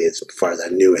really, as far as I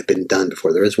knew, had been done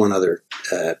before. There is one other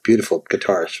beautiful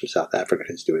guitarist from South Africa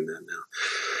who's doing that now.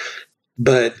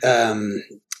 But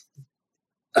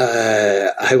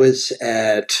I was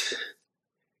at,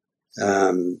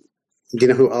 you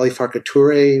know who Ali Farka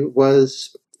Touré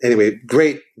was? Anyway,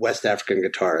 great West African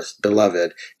guitarist,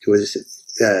 beloved, who was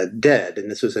dead.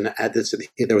 And this was there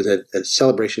was a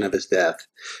celebration of his death,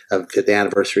 of the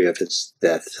anniversary of his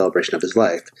death, celebration of his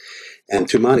life. And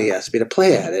Toumani asked me to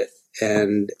play at it.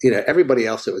 And, you know, everybody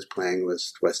else that was playing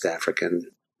was West African.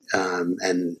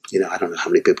 And, you know, I don't know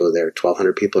how many people were there,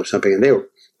 1,200 people or something. And they were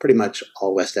pretty much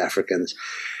all West Africans.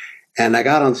 And I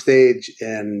got on stage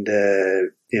and,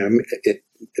 you know, it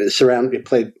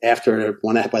played after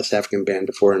one West African band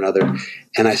before another.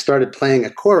 And I started playing a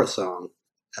kora song.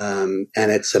 And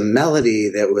it's a melody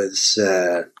that was,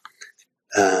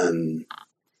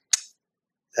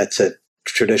 that's a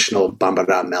traditional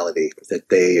Bambara melody that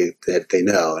they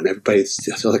know. And everybody's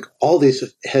so like all these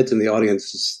heads in the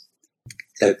audience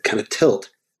kind of tilt,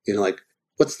 you know, like,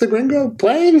 what's the gringo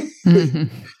playing? Mhm.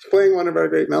 Playing one of our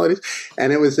great melodies.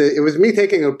 And it was me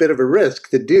taking a bit of a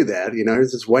risk to do that. You know,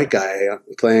 there's this white guy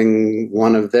playing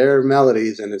one of their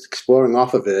melodies and is exploring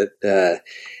off of it.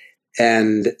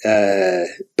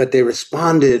 But they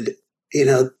responded, you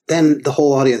know, then the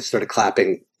whole audience started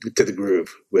clapping to the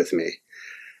groove with me.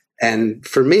 And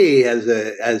for me, as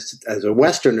a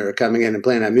Westerner coming in and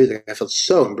playing that music, I felt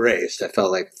so embraced. I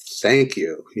felt like, thank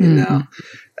you, you know.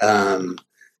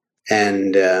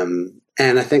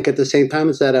 And I think at the same time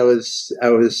as that, I was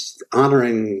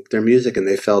honoring their music, and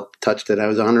they felt touched that I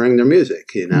was honoring their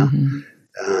music, you know.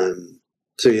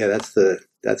 So yeah, that's the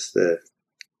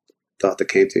thought that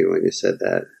came to me when you said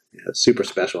that. Yeah, super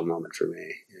special moment for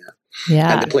me.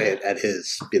 Yeah. And to play it at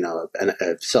his, you know,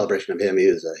 a celebration of him. He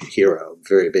was a hero,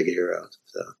 very big hero.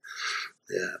 So,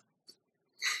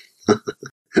 yeah.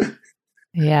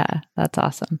 Yeah, that's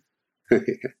awesome.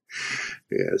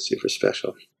 Yeah, super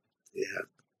special. Yeah.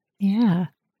 Yeah.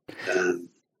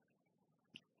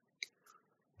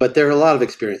 But there are a lot of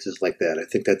experiences like that. I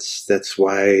think that's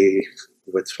why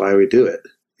we do it,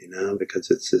 you know, because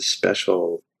it's this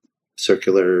special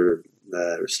circular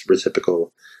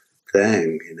reciprocal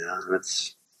thing, you know.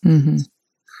 That's the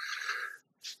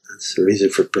reason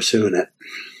for pursuing it.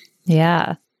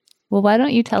 Yeah. Well, why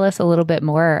don't you tell us a little bit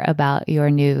more about your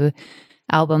new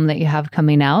album that you have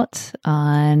coming out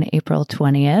on April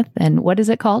 20th, and what is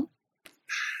it called?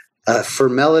 For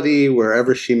Melody,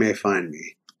 Wherever She May Find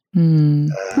Me.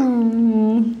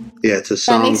 Yeah, it's a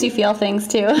song. That makes you feel things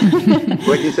too.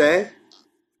 What'd you say?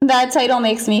 That title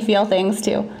makes me feel things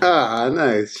too. Ah,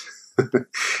 nice.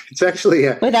 It's actually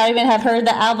without even have heard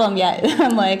the album yet.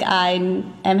 I'm like, I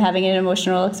am having an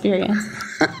emotional experience.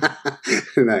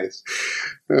 Nice.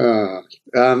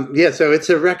 Yeah, so it's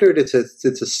a record. It's a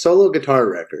solo guitar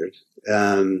record.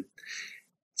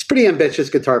 It's pretty ambitious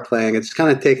guitar playing. It's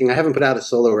kind of I haven't put out a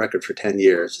solo record for 10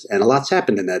 years, and a lot's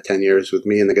happened in that 10 years with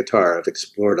me and the guitar. I've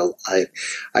explored I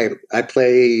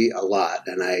play a lot,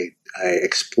 and I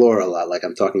explore a lot. Like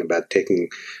I'm talking about taking,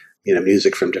 you know,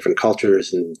 music from different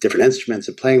cultures and different instruments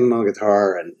and playing them on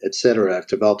guitar and etc. I've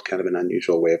developed kind of an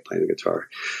unusual way of playing the guitar.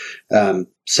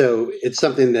 So it's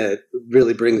something that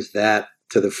really brings that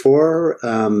to the fore.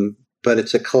 But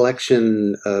it's a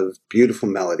collection of beautiful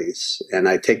melodies, and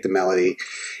I take the melody,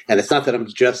 and it's not that I'm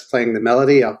just playing the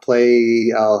melody. I'll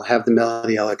have the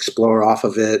melody, I'll explore off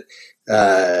of it,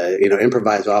 you know,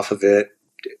 improvise off of it,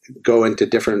 go into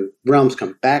different realms,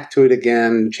 come back to it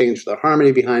again, change the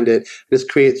harmony behind it, just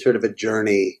create sort of a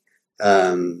journey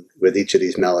with each of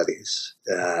these melodies.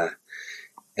 Yeah,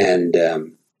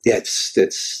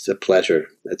 it's a pleasure.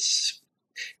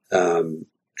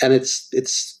 And it's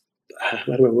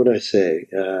what do I say?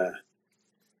 Yeah,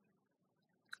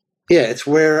 it's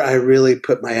where I really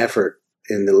put my effort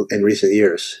in recent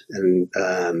years, and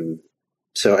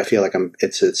so I feel like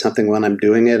it's something when I'm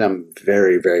doing it, I'm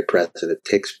very, very present. It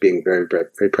takes being very, very,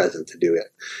 very present to do it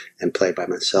and play by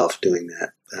myself doing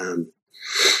that.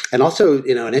 And also,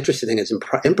 you know, an interesting thing is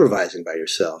improvising by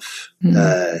yourself.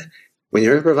 When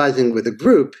you're improvising with a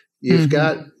group, you've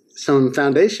got some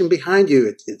foundation behind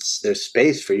you. There's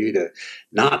space for you to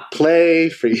not play,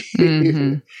 for you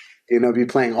to, you know, be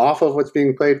playing off of what's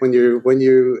being played. When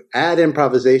you add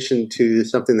improvisation to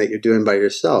something that you're doing by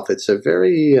yourself, it's a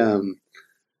very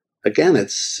again,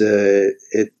 you're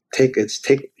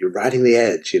riding the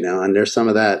edge, you know, and there's some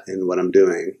of that in what I'm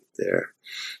doing there.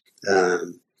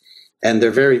 And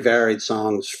they're very varied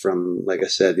songs from, like I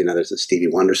said, you know, there's a Stevie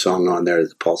Wonder song on there,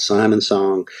 there's a Paul Simon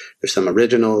song, there's some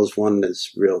originals, one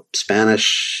that's real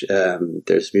Spanish,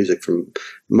 there's music from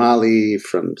Mali,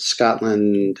 from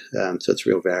Scotland, so it's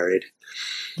real varied.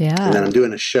 Yeah. And then I'm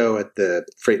doing a show at the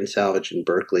Freight and Salvage in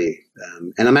Berkeley.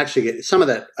 And I'm actually getting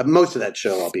most of that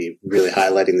show, I'll be really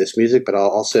highlighting this music, but I'll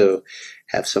also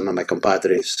have some of my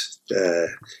compadres,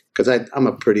 because I'm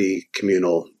a pretty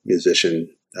communal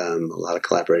musician, a lot of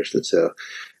collaboration. So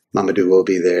Mamadou will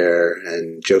be there,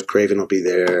 and Joe Craven will be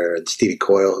there, and Stevie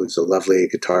Coyle, who's a lovely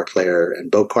guitar player, and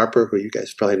Bo Carper, who you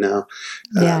guys probably know.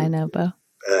 Yeah, I know Bo.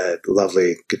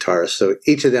 Lovely guitarist. So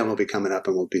each of them will be coming up,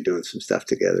 and we'll be doing some stuff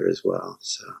together as well.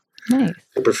 So nice.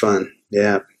 Super fun.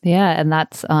 Yeah. Yeah. And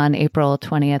that's on April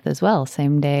 20th as well,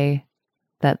 same day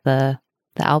that the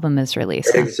album is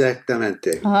released.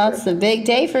 Exactamente. Oh, it's a big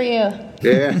day for you.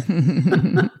 Yeah.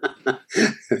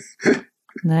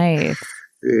 Nice.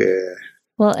 Yeah.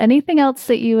 Well, anything else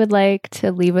that you would like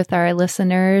to leave with our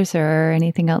listeners, or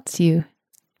anything else you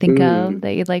think of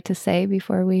that you'd like to say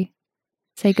before we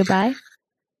say goodbye?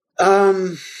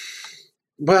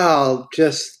 Well,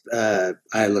 just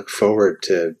I look forward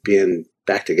to being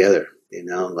back together. You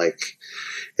know, like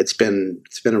it's been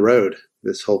a road,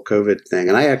 this whole COVID thing.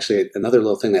 And I actually, another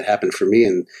little thing that happened for me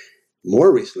and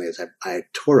more recently is I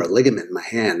tore a ligament in my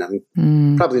hand.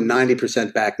 I'm probably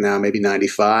 90% back now, maybe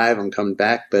 95. I'm coming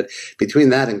back. But between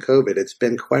that and COVID, it's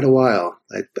been quite a while.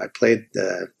 I played,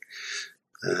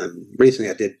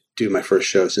 recently I did do my first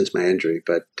show since my injury,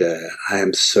 but I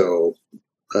am so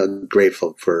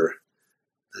grateful for,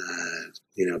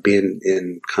 being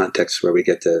in contexts where we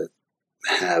get to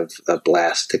have a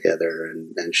blast together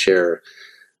and share,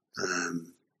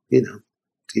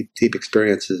 deep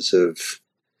experiences of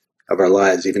our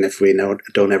lives, even if we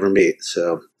don't ever meet.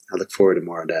 So I look forward to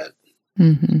more of that.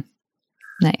 Mm-hmm.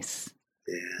 Nice.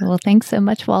 Yeah. Well, thanks so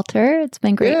much, Walter. It's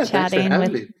been great chatting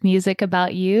with Music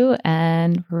About You,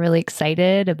 and we're really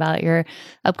excited about your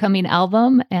upcoming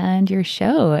album and your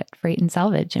show at Freight and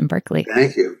Salvage in Berkeley.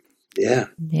 Thank you. Yeah.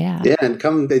 Yeah. Yeah. And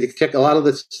come check a lot of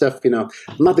this stuff. I'm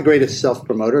not the greatest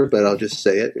self-promoter, but I'll just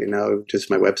say it, just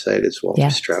my website is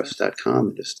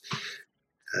walterstrauss.com. Just,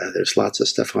 there's lots of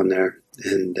stuff on there.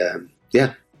 And,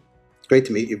 great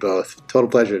to meet you both. Total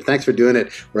pleasure. Thanks for doing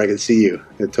it where I can see you.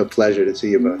 It's a pleasure to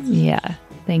see you both. Yeah.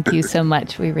 Thank you so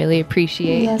much. We really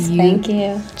appreciate thank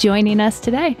you joining us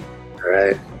today. All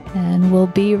right. And we'll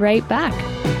be right back.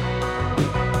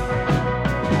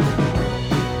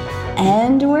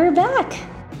 And we're back.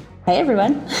 Hey,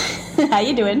 everyone. How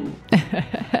you doing?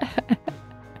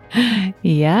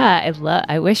 Yeah,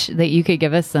 I wish that you could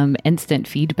give us some instant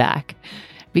feedback.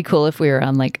 Be cool if we were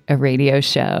on like a radio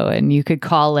show and you could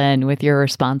call in with your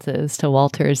responses to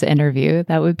Walter's interview.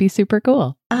 That would be super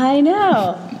cool. I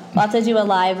know. We'll have to do a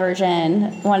live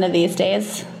version one of these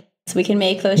days so we can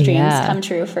make those dreams come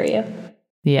true for you.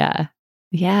 Yeah.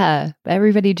 Yeah.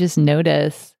 Everybody just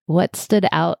notice what stood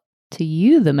out to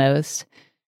you the most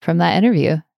from that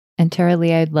interview. And Tara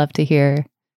Lee, I'd love to hear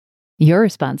your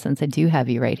response since I do have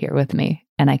you right here with me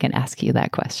and I can ask you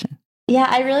that question. Yeah,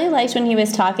 I really liked when he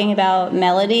was talking about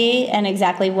melody and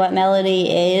exactly what melody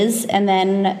is. And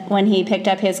then when he picked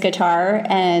up his guitar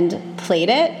and played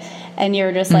it, and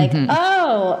you're just like,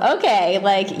 oh, okay.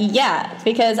 Like, yeah,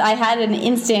 because I had an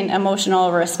instant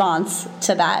emotional response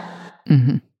to that.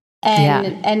 Mm-hmm.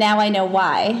 And now I know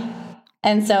why.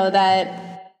 And so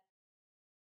that,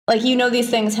 like, these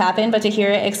things happen, but to hear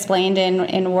it explained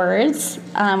in words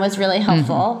was really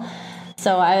helpful. Mm-hmm.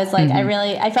 So I was like,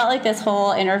 I felt like this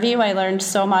whole interview, I learned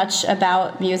so much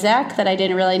about music that I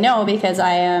didn't really know because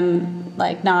I am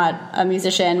like not a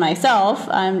musician myself.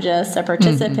 I'm just a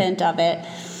participant of it.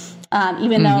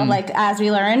 Even though, like, as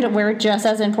we learned, we're just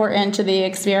as important to the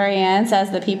experience as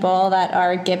the people that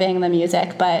are giving the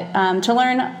music. But to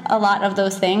learn a lot of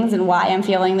those things and why I'm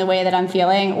feeling the way that I'm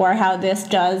feeling, or how this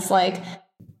does like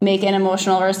make an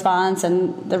emotional response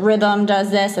and the rhythm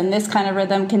does this and this kind of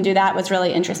rhythm can do that, was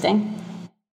really interesting.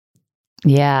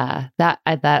 Yeah,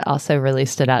 that also really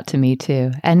stood out to me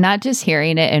too. And not just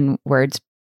hearing it in words,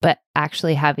 but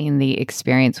actually having the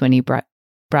experience when he brought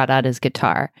out his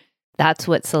guitar. That's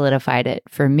what solidified it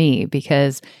for me,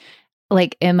 because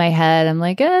like in my head, I'm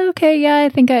like, oh, okay, yeah, I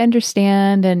think I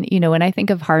understand. And, when I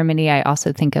think of harmony, I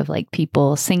also think of like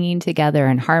people singing together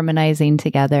and harmonizing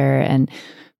together.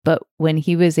 But when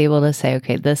he was able to say,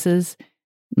 okay, this is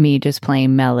me just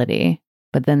playing melody,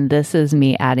 but then this is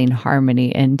me adding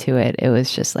harmony into it, it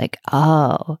was just like,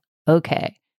 oh,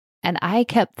 okay. And I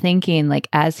kept thinking, like,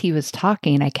 as he was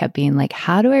talking, I kept being like,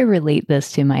 how do I relate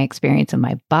this to my experience in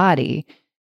my body?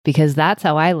 Because that's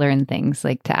how I learn things,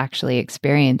 like to actually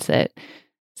experience it.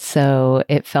 So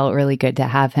it felt really good to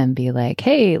have him be like,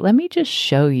 hey, let me just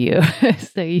show you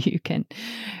so you can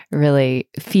really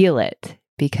feel it.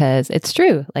 Because it's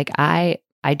true. Like I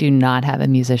do not have a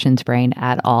musician's brain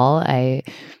at all. I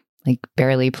like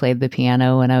barely played the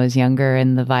piano when I was younger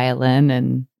and the violin,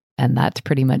 and that's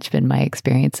pretty much been my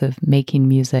experience of making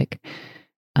music.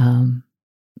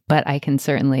 But I can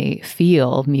certainly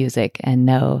feel music and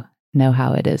know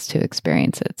how it is to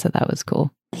experience it. So that was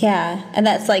cool. Yeah. And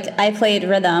that's like, I played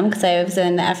rhythm because I was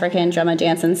in the African drum and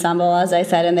dance ensemble, as I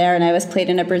said in there, and I was played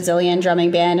in a Brazilian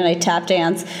drumming band and I tap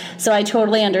dance. So I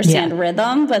totally understand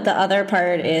rhythm, but the other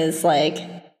part is like,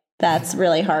 that's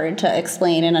really hard to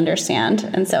explain and understand.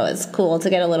 And so it's cool to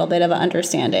get a little bit of an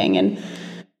understanding and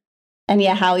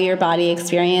how your body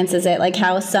experiences it, like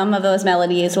how some of those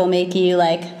melodies will make you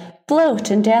like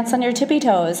float and dance on your tippy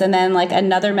toes. And then like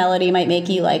another melody might make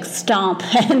you like stomp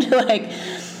and like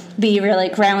be really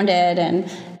grounded and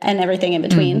everything in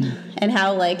between. And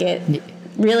how like it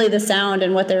really, the sound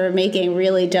and what they're making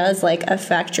really does like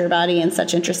affect your body in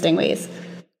such interesting ways.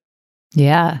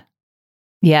 Yeah.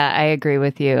 Yeah, I agree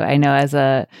with you. I know as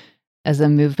a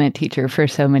movement teacher for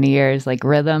so many years, like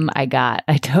rhythm, I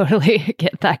totally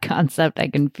get that concept. I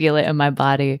can feel it in my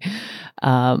body.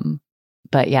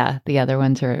 But yeah, the other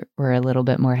ones were a little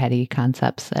bit more heady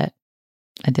concepts that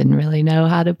I didn't really know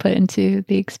how to put into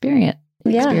the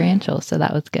experiential. So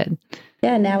that was good.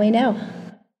 Yeah, now we know.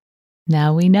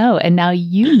 Now we know. And now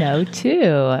you know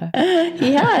too.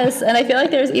 Yes. And I feel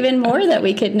like there's even more that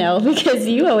we could know because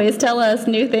you always tell us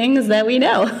new things that we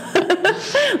know or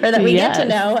that we get to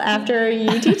know after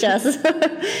you teach us.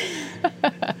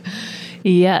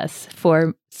 Yes.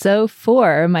 For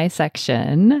my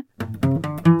section.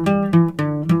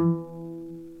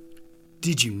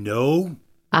 Did you know?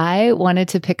 I wanted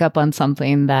to pick up on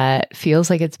something that feels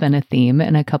like it's been a theme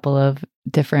in a couple of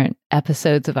different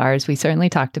episodes of ours. We certainly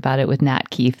talked about it with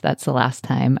Nat Keefe. That's the last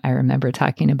time I remember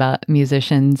talking about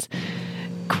musicians,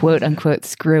 quote unquote,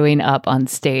 screwing up on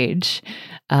stage,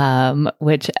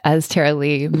 which, as Tara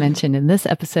Lee mentioned in this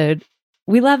episode,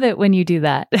 we love it when you do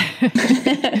that.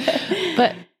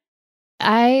 But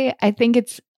I think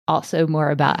it's also more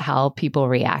about how people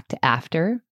react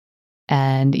after.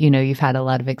 And, you've had a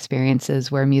lot of experiences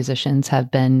where musicians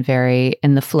have been very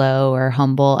in the flow or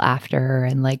humble after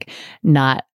and like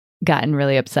not gotten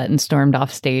really upset and stormed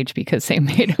off stage because they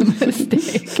made a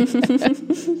mistake,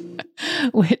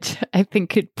 which I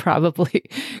think could probably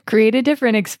create a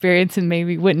different experience and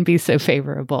maybe wouldn't be so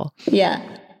favorable. Yeah.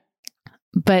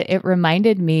 But it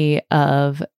reminded me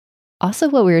of also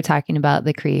what we were talking about,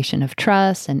 the creation of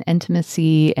trust and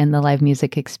intimacy in the live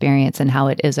music experience and how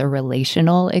it is a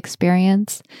relational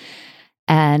experience.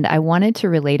 And I wanted to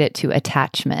relate it to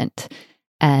attachment.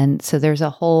 And so there's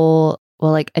a whole,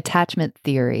 attachment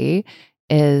theory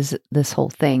is this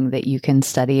whole thing that you can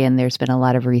study, and there's been a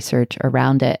lot of research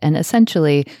around it. And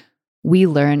essentially, we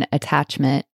learn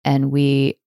attachment and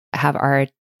we have our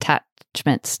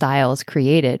attachment styles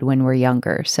created when we're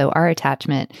younger. So our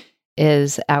attachment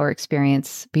is our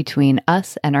experience between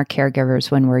us and our caregivers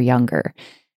when we're younger.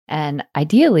 And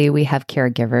ideally, we have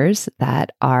caregivers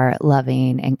that are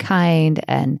loving and kind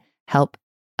and help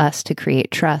us to create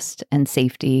trust and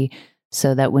safety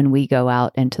so that when we go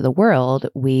out into the world,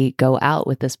 we go out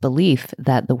with this belief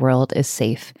that the world is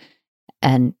safe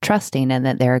and trusting and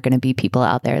that there are going to be people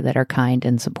out there that are kind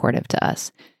and supportive to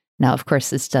us. Now, of course,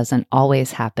 this doesn't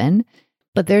always happen.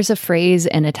 But there's a phrase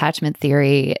in attachment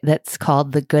theory that's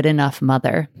called the good enough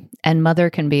mother. And mother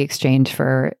can be exchanged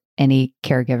for any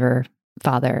caregiver,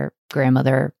 father,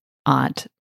 grandmother, aunt,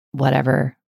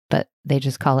 whatever, but they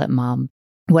just call it mom.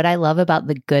 What I love about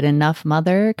the good enough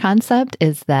mother concept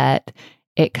is that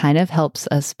it kind of helps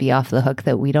us be off the hook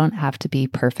that we don't have to be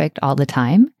perfect all the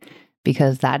time,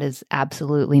 because that is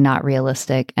absolutely not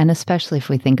realistic. And especially if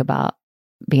we think about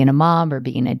being a mom or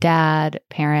being a dad,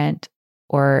 parent,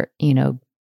 or,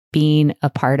 being a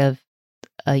part of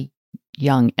a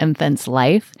young infant's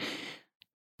life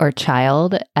or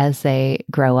child as they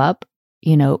grow up,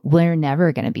 we're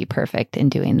never going to be perfect in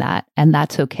doing that. And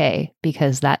that's okay,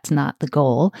 because that's not the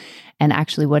goal. And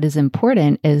actually, what is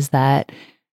important is that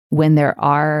when there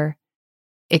are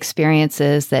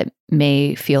experiences that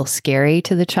may feel scary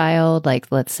to the child,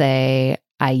 like let's say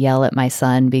I yell at my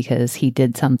son because he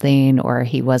did something or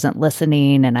he wasn't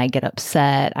listening and I get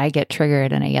upset, I get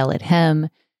triggered and I yell at him.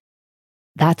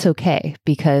 That's okay,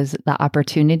 because the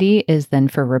opportunity is then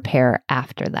for repair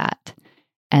after that.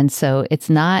 And so it's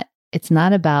not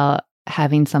about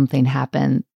having something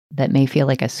happen that may feel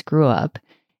like a screw up.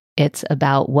 It's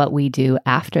about what we do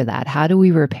after that. How do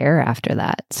we repair after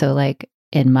that? So like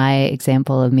in my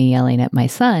example of me yelling at my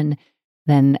son,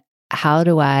 then how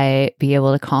do I be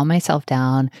able to calm myself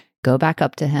down, go back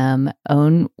up to him,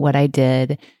 own what I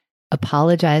did,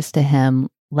 apologize to him,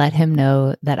 let him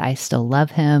know that I still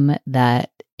love him, that,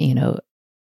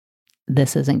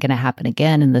 this isn't going to happen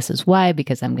again. And this is why,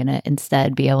 because I'm going to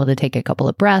instead be able to take a couple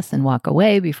of breaths and walk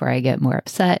away before I get more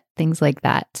upset, things like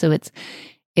that. So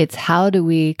it's how do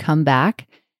we come back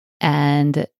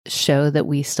and show that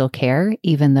we still care,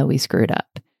 even though we screwed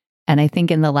up. And I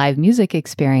think in the live music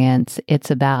experience,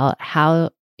 it's about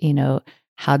how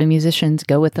do musicians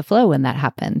go with the flow when that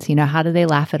happens? How do they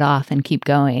laugh it off and keep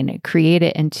going, create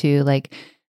it into like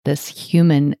this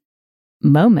human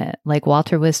moment? Like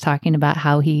Walter was talking about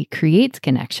how he creates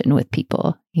connection with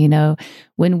people.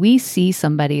 When we see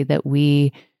somebody that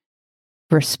we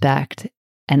respect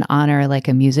and honor, like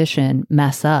a musician,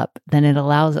 mess up, then it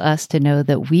allows us to know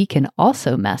that we can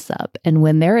also mess up. And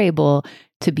when they're able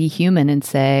to be human and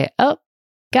say, oh,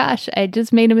 gosh, I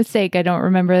just made a mistake. I didn't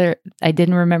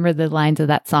remember the lines of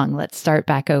that song. Let's start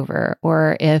back over.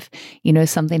 Or if,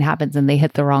 something happens and they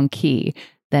hit the wrong key,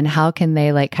 then how can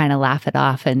they like kind of laugh it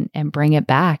off and bring it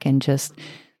back and just,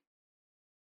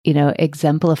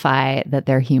 exemplify that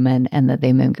they're human and that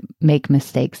they make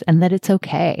mistakes and that it's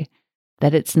okay.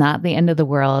 that it's not the end of the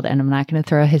world, and I'm not going to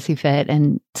throw a hissy fit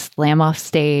and slam off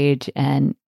stage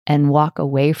and walk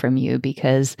away from you,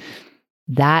 because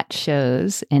that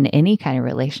shows in any kind of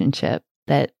relationship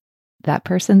that that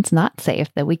person's not safe,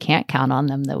 that we can't count on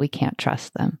them, that we can't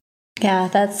trust them. Yeah,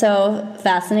 that's so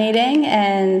fascinating.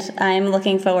 And I'm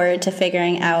looking forward to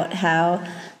figuring out how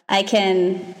I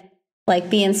can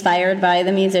be inspired by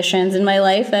the musicians in my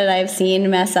life that I've seen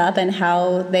mess up and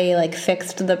how they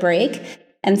fixed the break.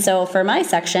 And so for my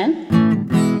section,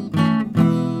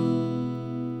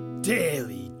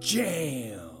 Daily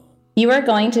Jam. You are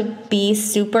going to be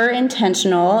super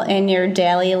intentional in your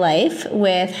daily life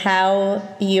with how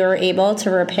you're able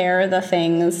to repair the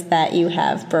things that you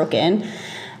have broken.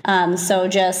 So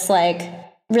just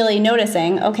really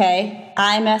noticing, okay,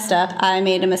 I messed up. I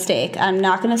made a mistake. I'm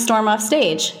not going to storm off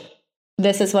stage.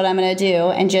 This is what I'm going to do,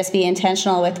 and just be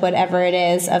intentional with whatever it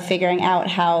is of figuring out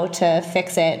how to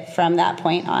fix it from that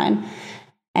point on.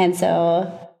 And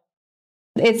so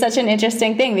it's such an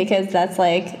interesting thing, because that's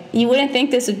you wouldn't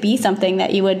think this would be something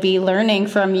that you would be learning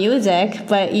from music,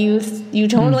 but you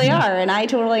totally are, and I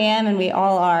totally am, and we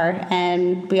all are,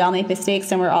 and we all make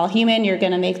mistakes, and we're all human. You're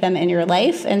going to make them in your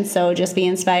life, and so just be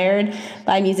inspired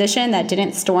by a musician that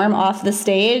didn't storm off the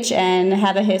stage and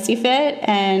have a hissy fit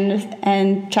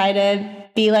and try to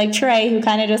be like Trey, who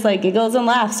kind of just giggles and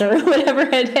laughs, or whatever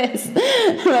it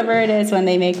is when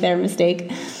they make their mistake.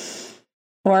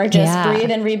 Or just breathe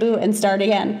and reboot and start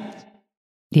again.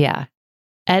 Yeah.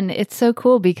 And it's so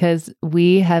cool because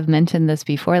we have mentioned this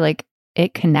before,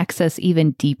 it connects us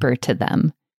even deeper to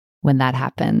them when that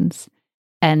happens.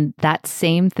 And that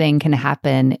same thing can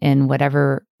happen in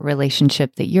whatever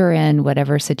relationship that you're in,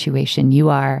 whatever situation you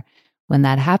are. When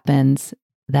that happens,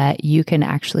 that you can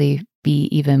actually be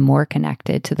even more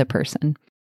connected to the person.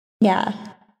 Yeah.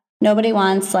 Nobody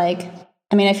wants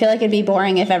I feel like it'd be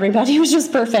boring if everybody was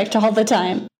just perfect all the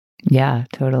time. Yeah,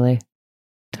 totally.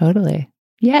 Totally.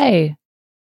 Yay.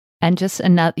 And just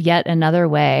yet another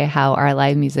way how our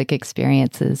live music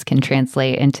experiences can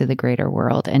translate into the greater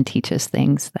world and teach us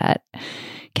things that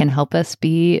can help us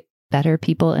be better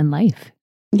people in life.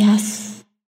 Yes.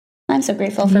 I'm so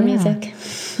grateful for music.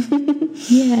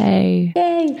 Yay.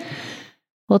 Yay.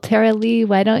 Well, Tara Lee,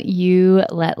 why don't you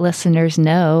let listeners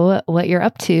know what you're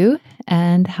up to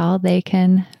and how they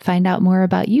can find out more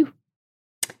about you?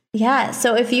 Yeah.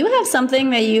 So if you have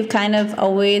something that you've kind of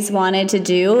always wanted to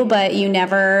do, but you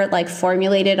never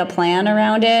formulated a plan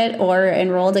around it or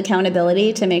enrolled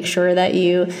accountability to make sure that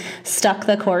you stuck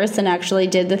the course and actually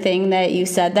did the thing that you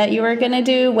said that you were going to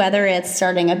do, whether it's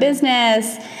starting a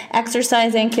business,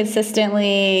 exercising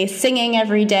consistently, singing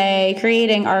every day,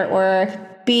 creating artwork,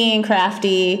 being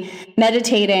crafty,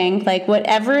 meditating,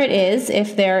 whatever it is,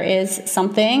 if there is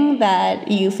something that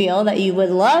you feel that you would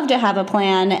love to have a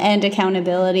plan and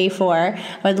accountability for,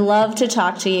 would love to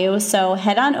talk to you. So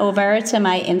head on over to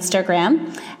my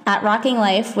Instagram at Rocking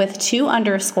Life with 2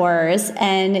 underscores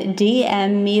and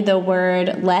DM me the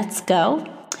word let's go.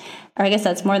 Or I guess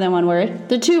that's more than one word.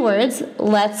 The 2 words,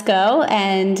 let's go.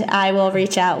 And I will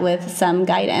reach out with some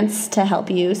guidance to help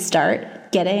you start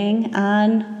getting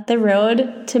on the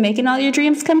road to making all your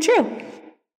dreams come true.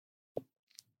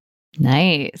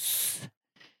 Nice.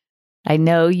 I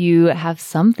know you have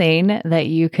something that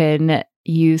you can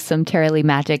use some Tara Lee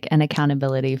magic and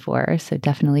accountability for. So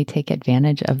definitely take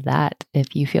advantage of that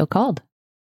if you feel called.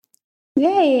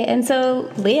 Yay. And so,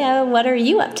 Leah, what are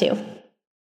you up to?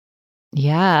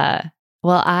 Yeah.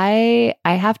 Well, I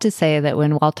have to say that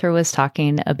when Walter was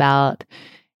talking about,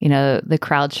 the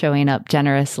crowd showing up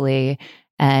generously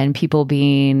and people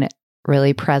being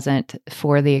really present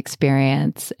for the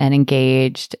experience and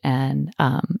engaged, and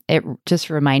it just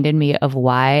reminded me of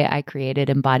why I created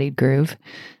Embodied Groove.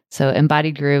 So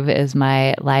Embodied Groove is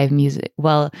my live music.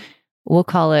 Well, we'll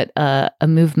call it a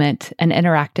movement, an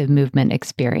interactive movement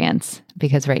experience,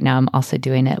 because right now I'm also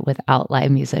doing it without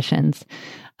live musicians.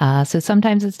 So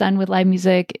sometimes it's done with live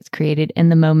music. It's created in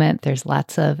the moment. There's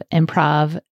lots of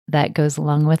improv that goes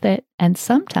along with it. And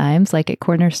sometimes, like at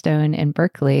Cornerstone in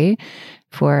Berkeley,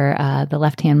 for the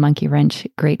Left Hand Monkey Wrench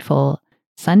Grateful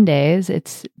Sundays,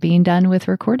 it's being done with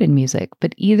recorded music.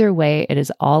 But either way, it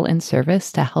is all in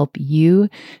service to help you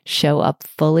show up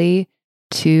fully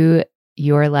to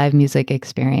your live music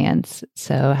experience.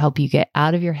 So help you get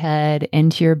out of your head,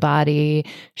 into your body,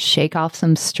 shake off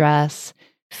some stress,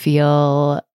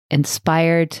 feel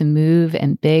inspired to move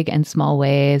in big and small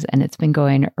ways. And it's been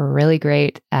going really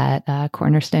great at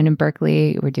Cornerstone in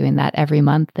Berkeley. We're doing that every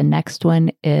month. The next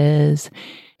one is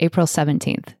April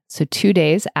 17th. So 2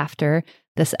 days after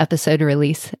this episode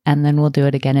release, and then we'll do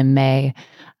it again in May.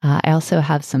 I also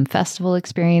have some festival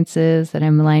experiences that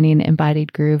I'm lining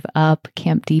Embodied Groove up.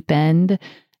 Camp Deep End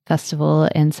Festival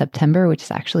in September, which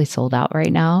is actually sold out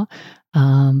right now.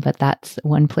 But that's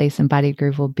one place Embodied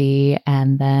Groove will be.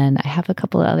 And then I have a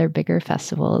couple of other bigger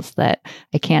festivals that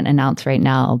I can't announce right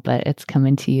now, but it's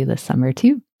coming to you this summer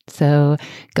too. So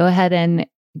go ahead and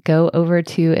go over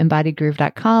to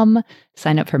embodiedgroove.com,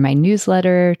 sign up for my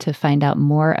newsletter to find out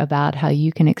more about how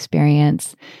you can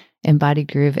experience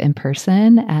Embodied Groove in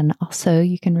person. And also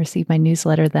you can receive my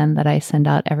newsletter then that I send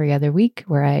out every other week,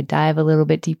 where I dive a little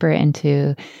bit deeper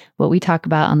into what we talk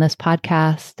about on this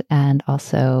podcast and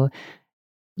also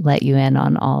let you in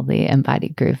on all the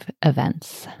Embodied Groove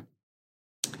events.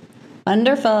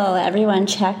 Wonderful. Everyone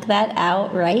check that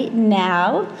out right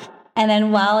now. And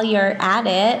then while you're at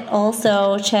it,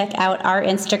 also check out our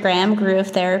Instagram, Groove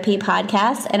Therapy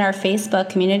Podcast, and our Facebook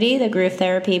community, the Groove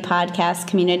Therapy Podcast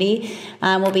community.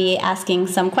 We'll be asking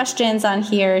some questions on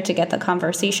here to get the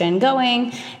conversation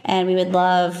going. And we would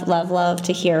love, love, love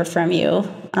to hear from you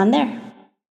on there.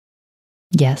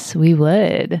 Yes, we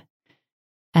would.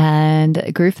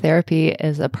 And Groove Therapy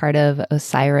is a part of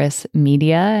Osiris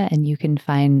Media, and you can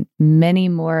find many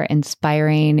more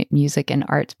inspiring music and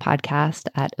arts podcasts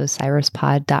at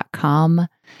osirispod.com.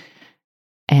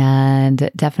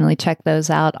 And definitely check those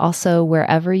out. Also,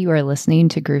 wherever you are listening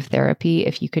to Groove Therapy,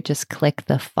 if you could just click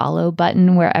the follow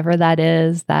button wherever that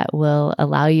is, that will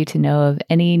allow you to know of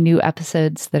any new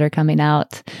episodes that are coming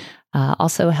out.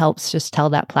 Also helps just tell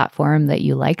that platform that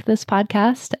you like this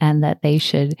podcast and that they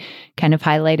should kind of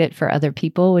highlight it for other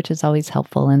people, which is always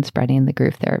helpful in spreading the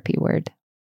Groove Therapy word.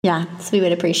 Yeah, so we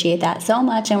would appreciate that so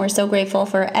much. And we're so grateful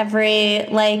for every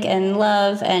like and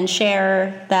love and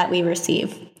share that we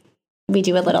receive. We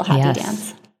do a little happy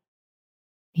dance.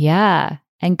 Yeah.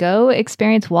 And go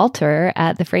experience Walter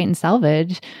at the Freight and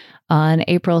Salvage on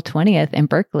April 20th in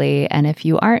Berkeley. And if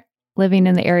you aren't living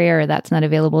in the area or that's not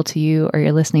available to you, or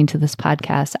you're listening to this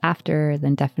podcast after,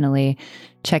 then definitely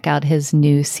check out his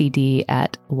new CD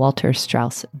at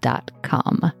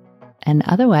walterstrauss.com. And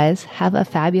otherwise, have a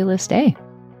fabulous day.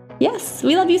 Yes,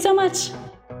 we love you so much.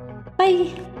 Bye.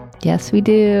 Yes, we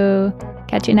do.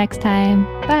 Catch you next time.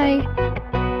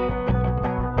 Bye.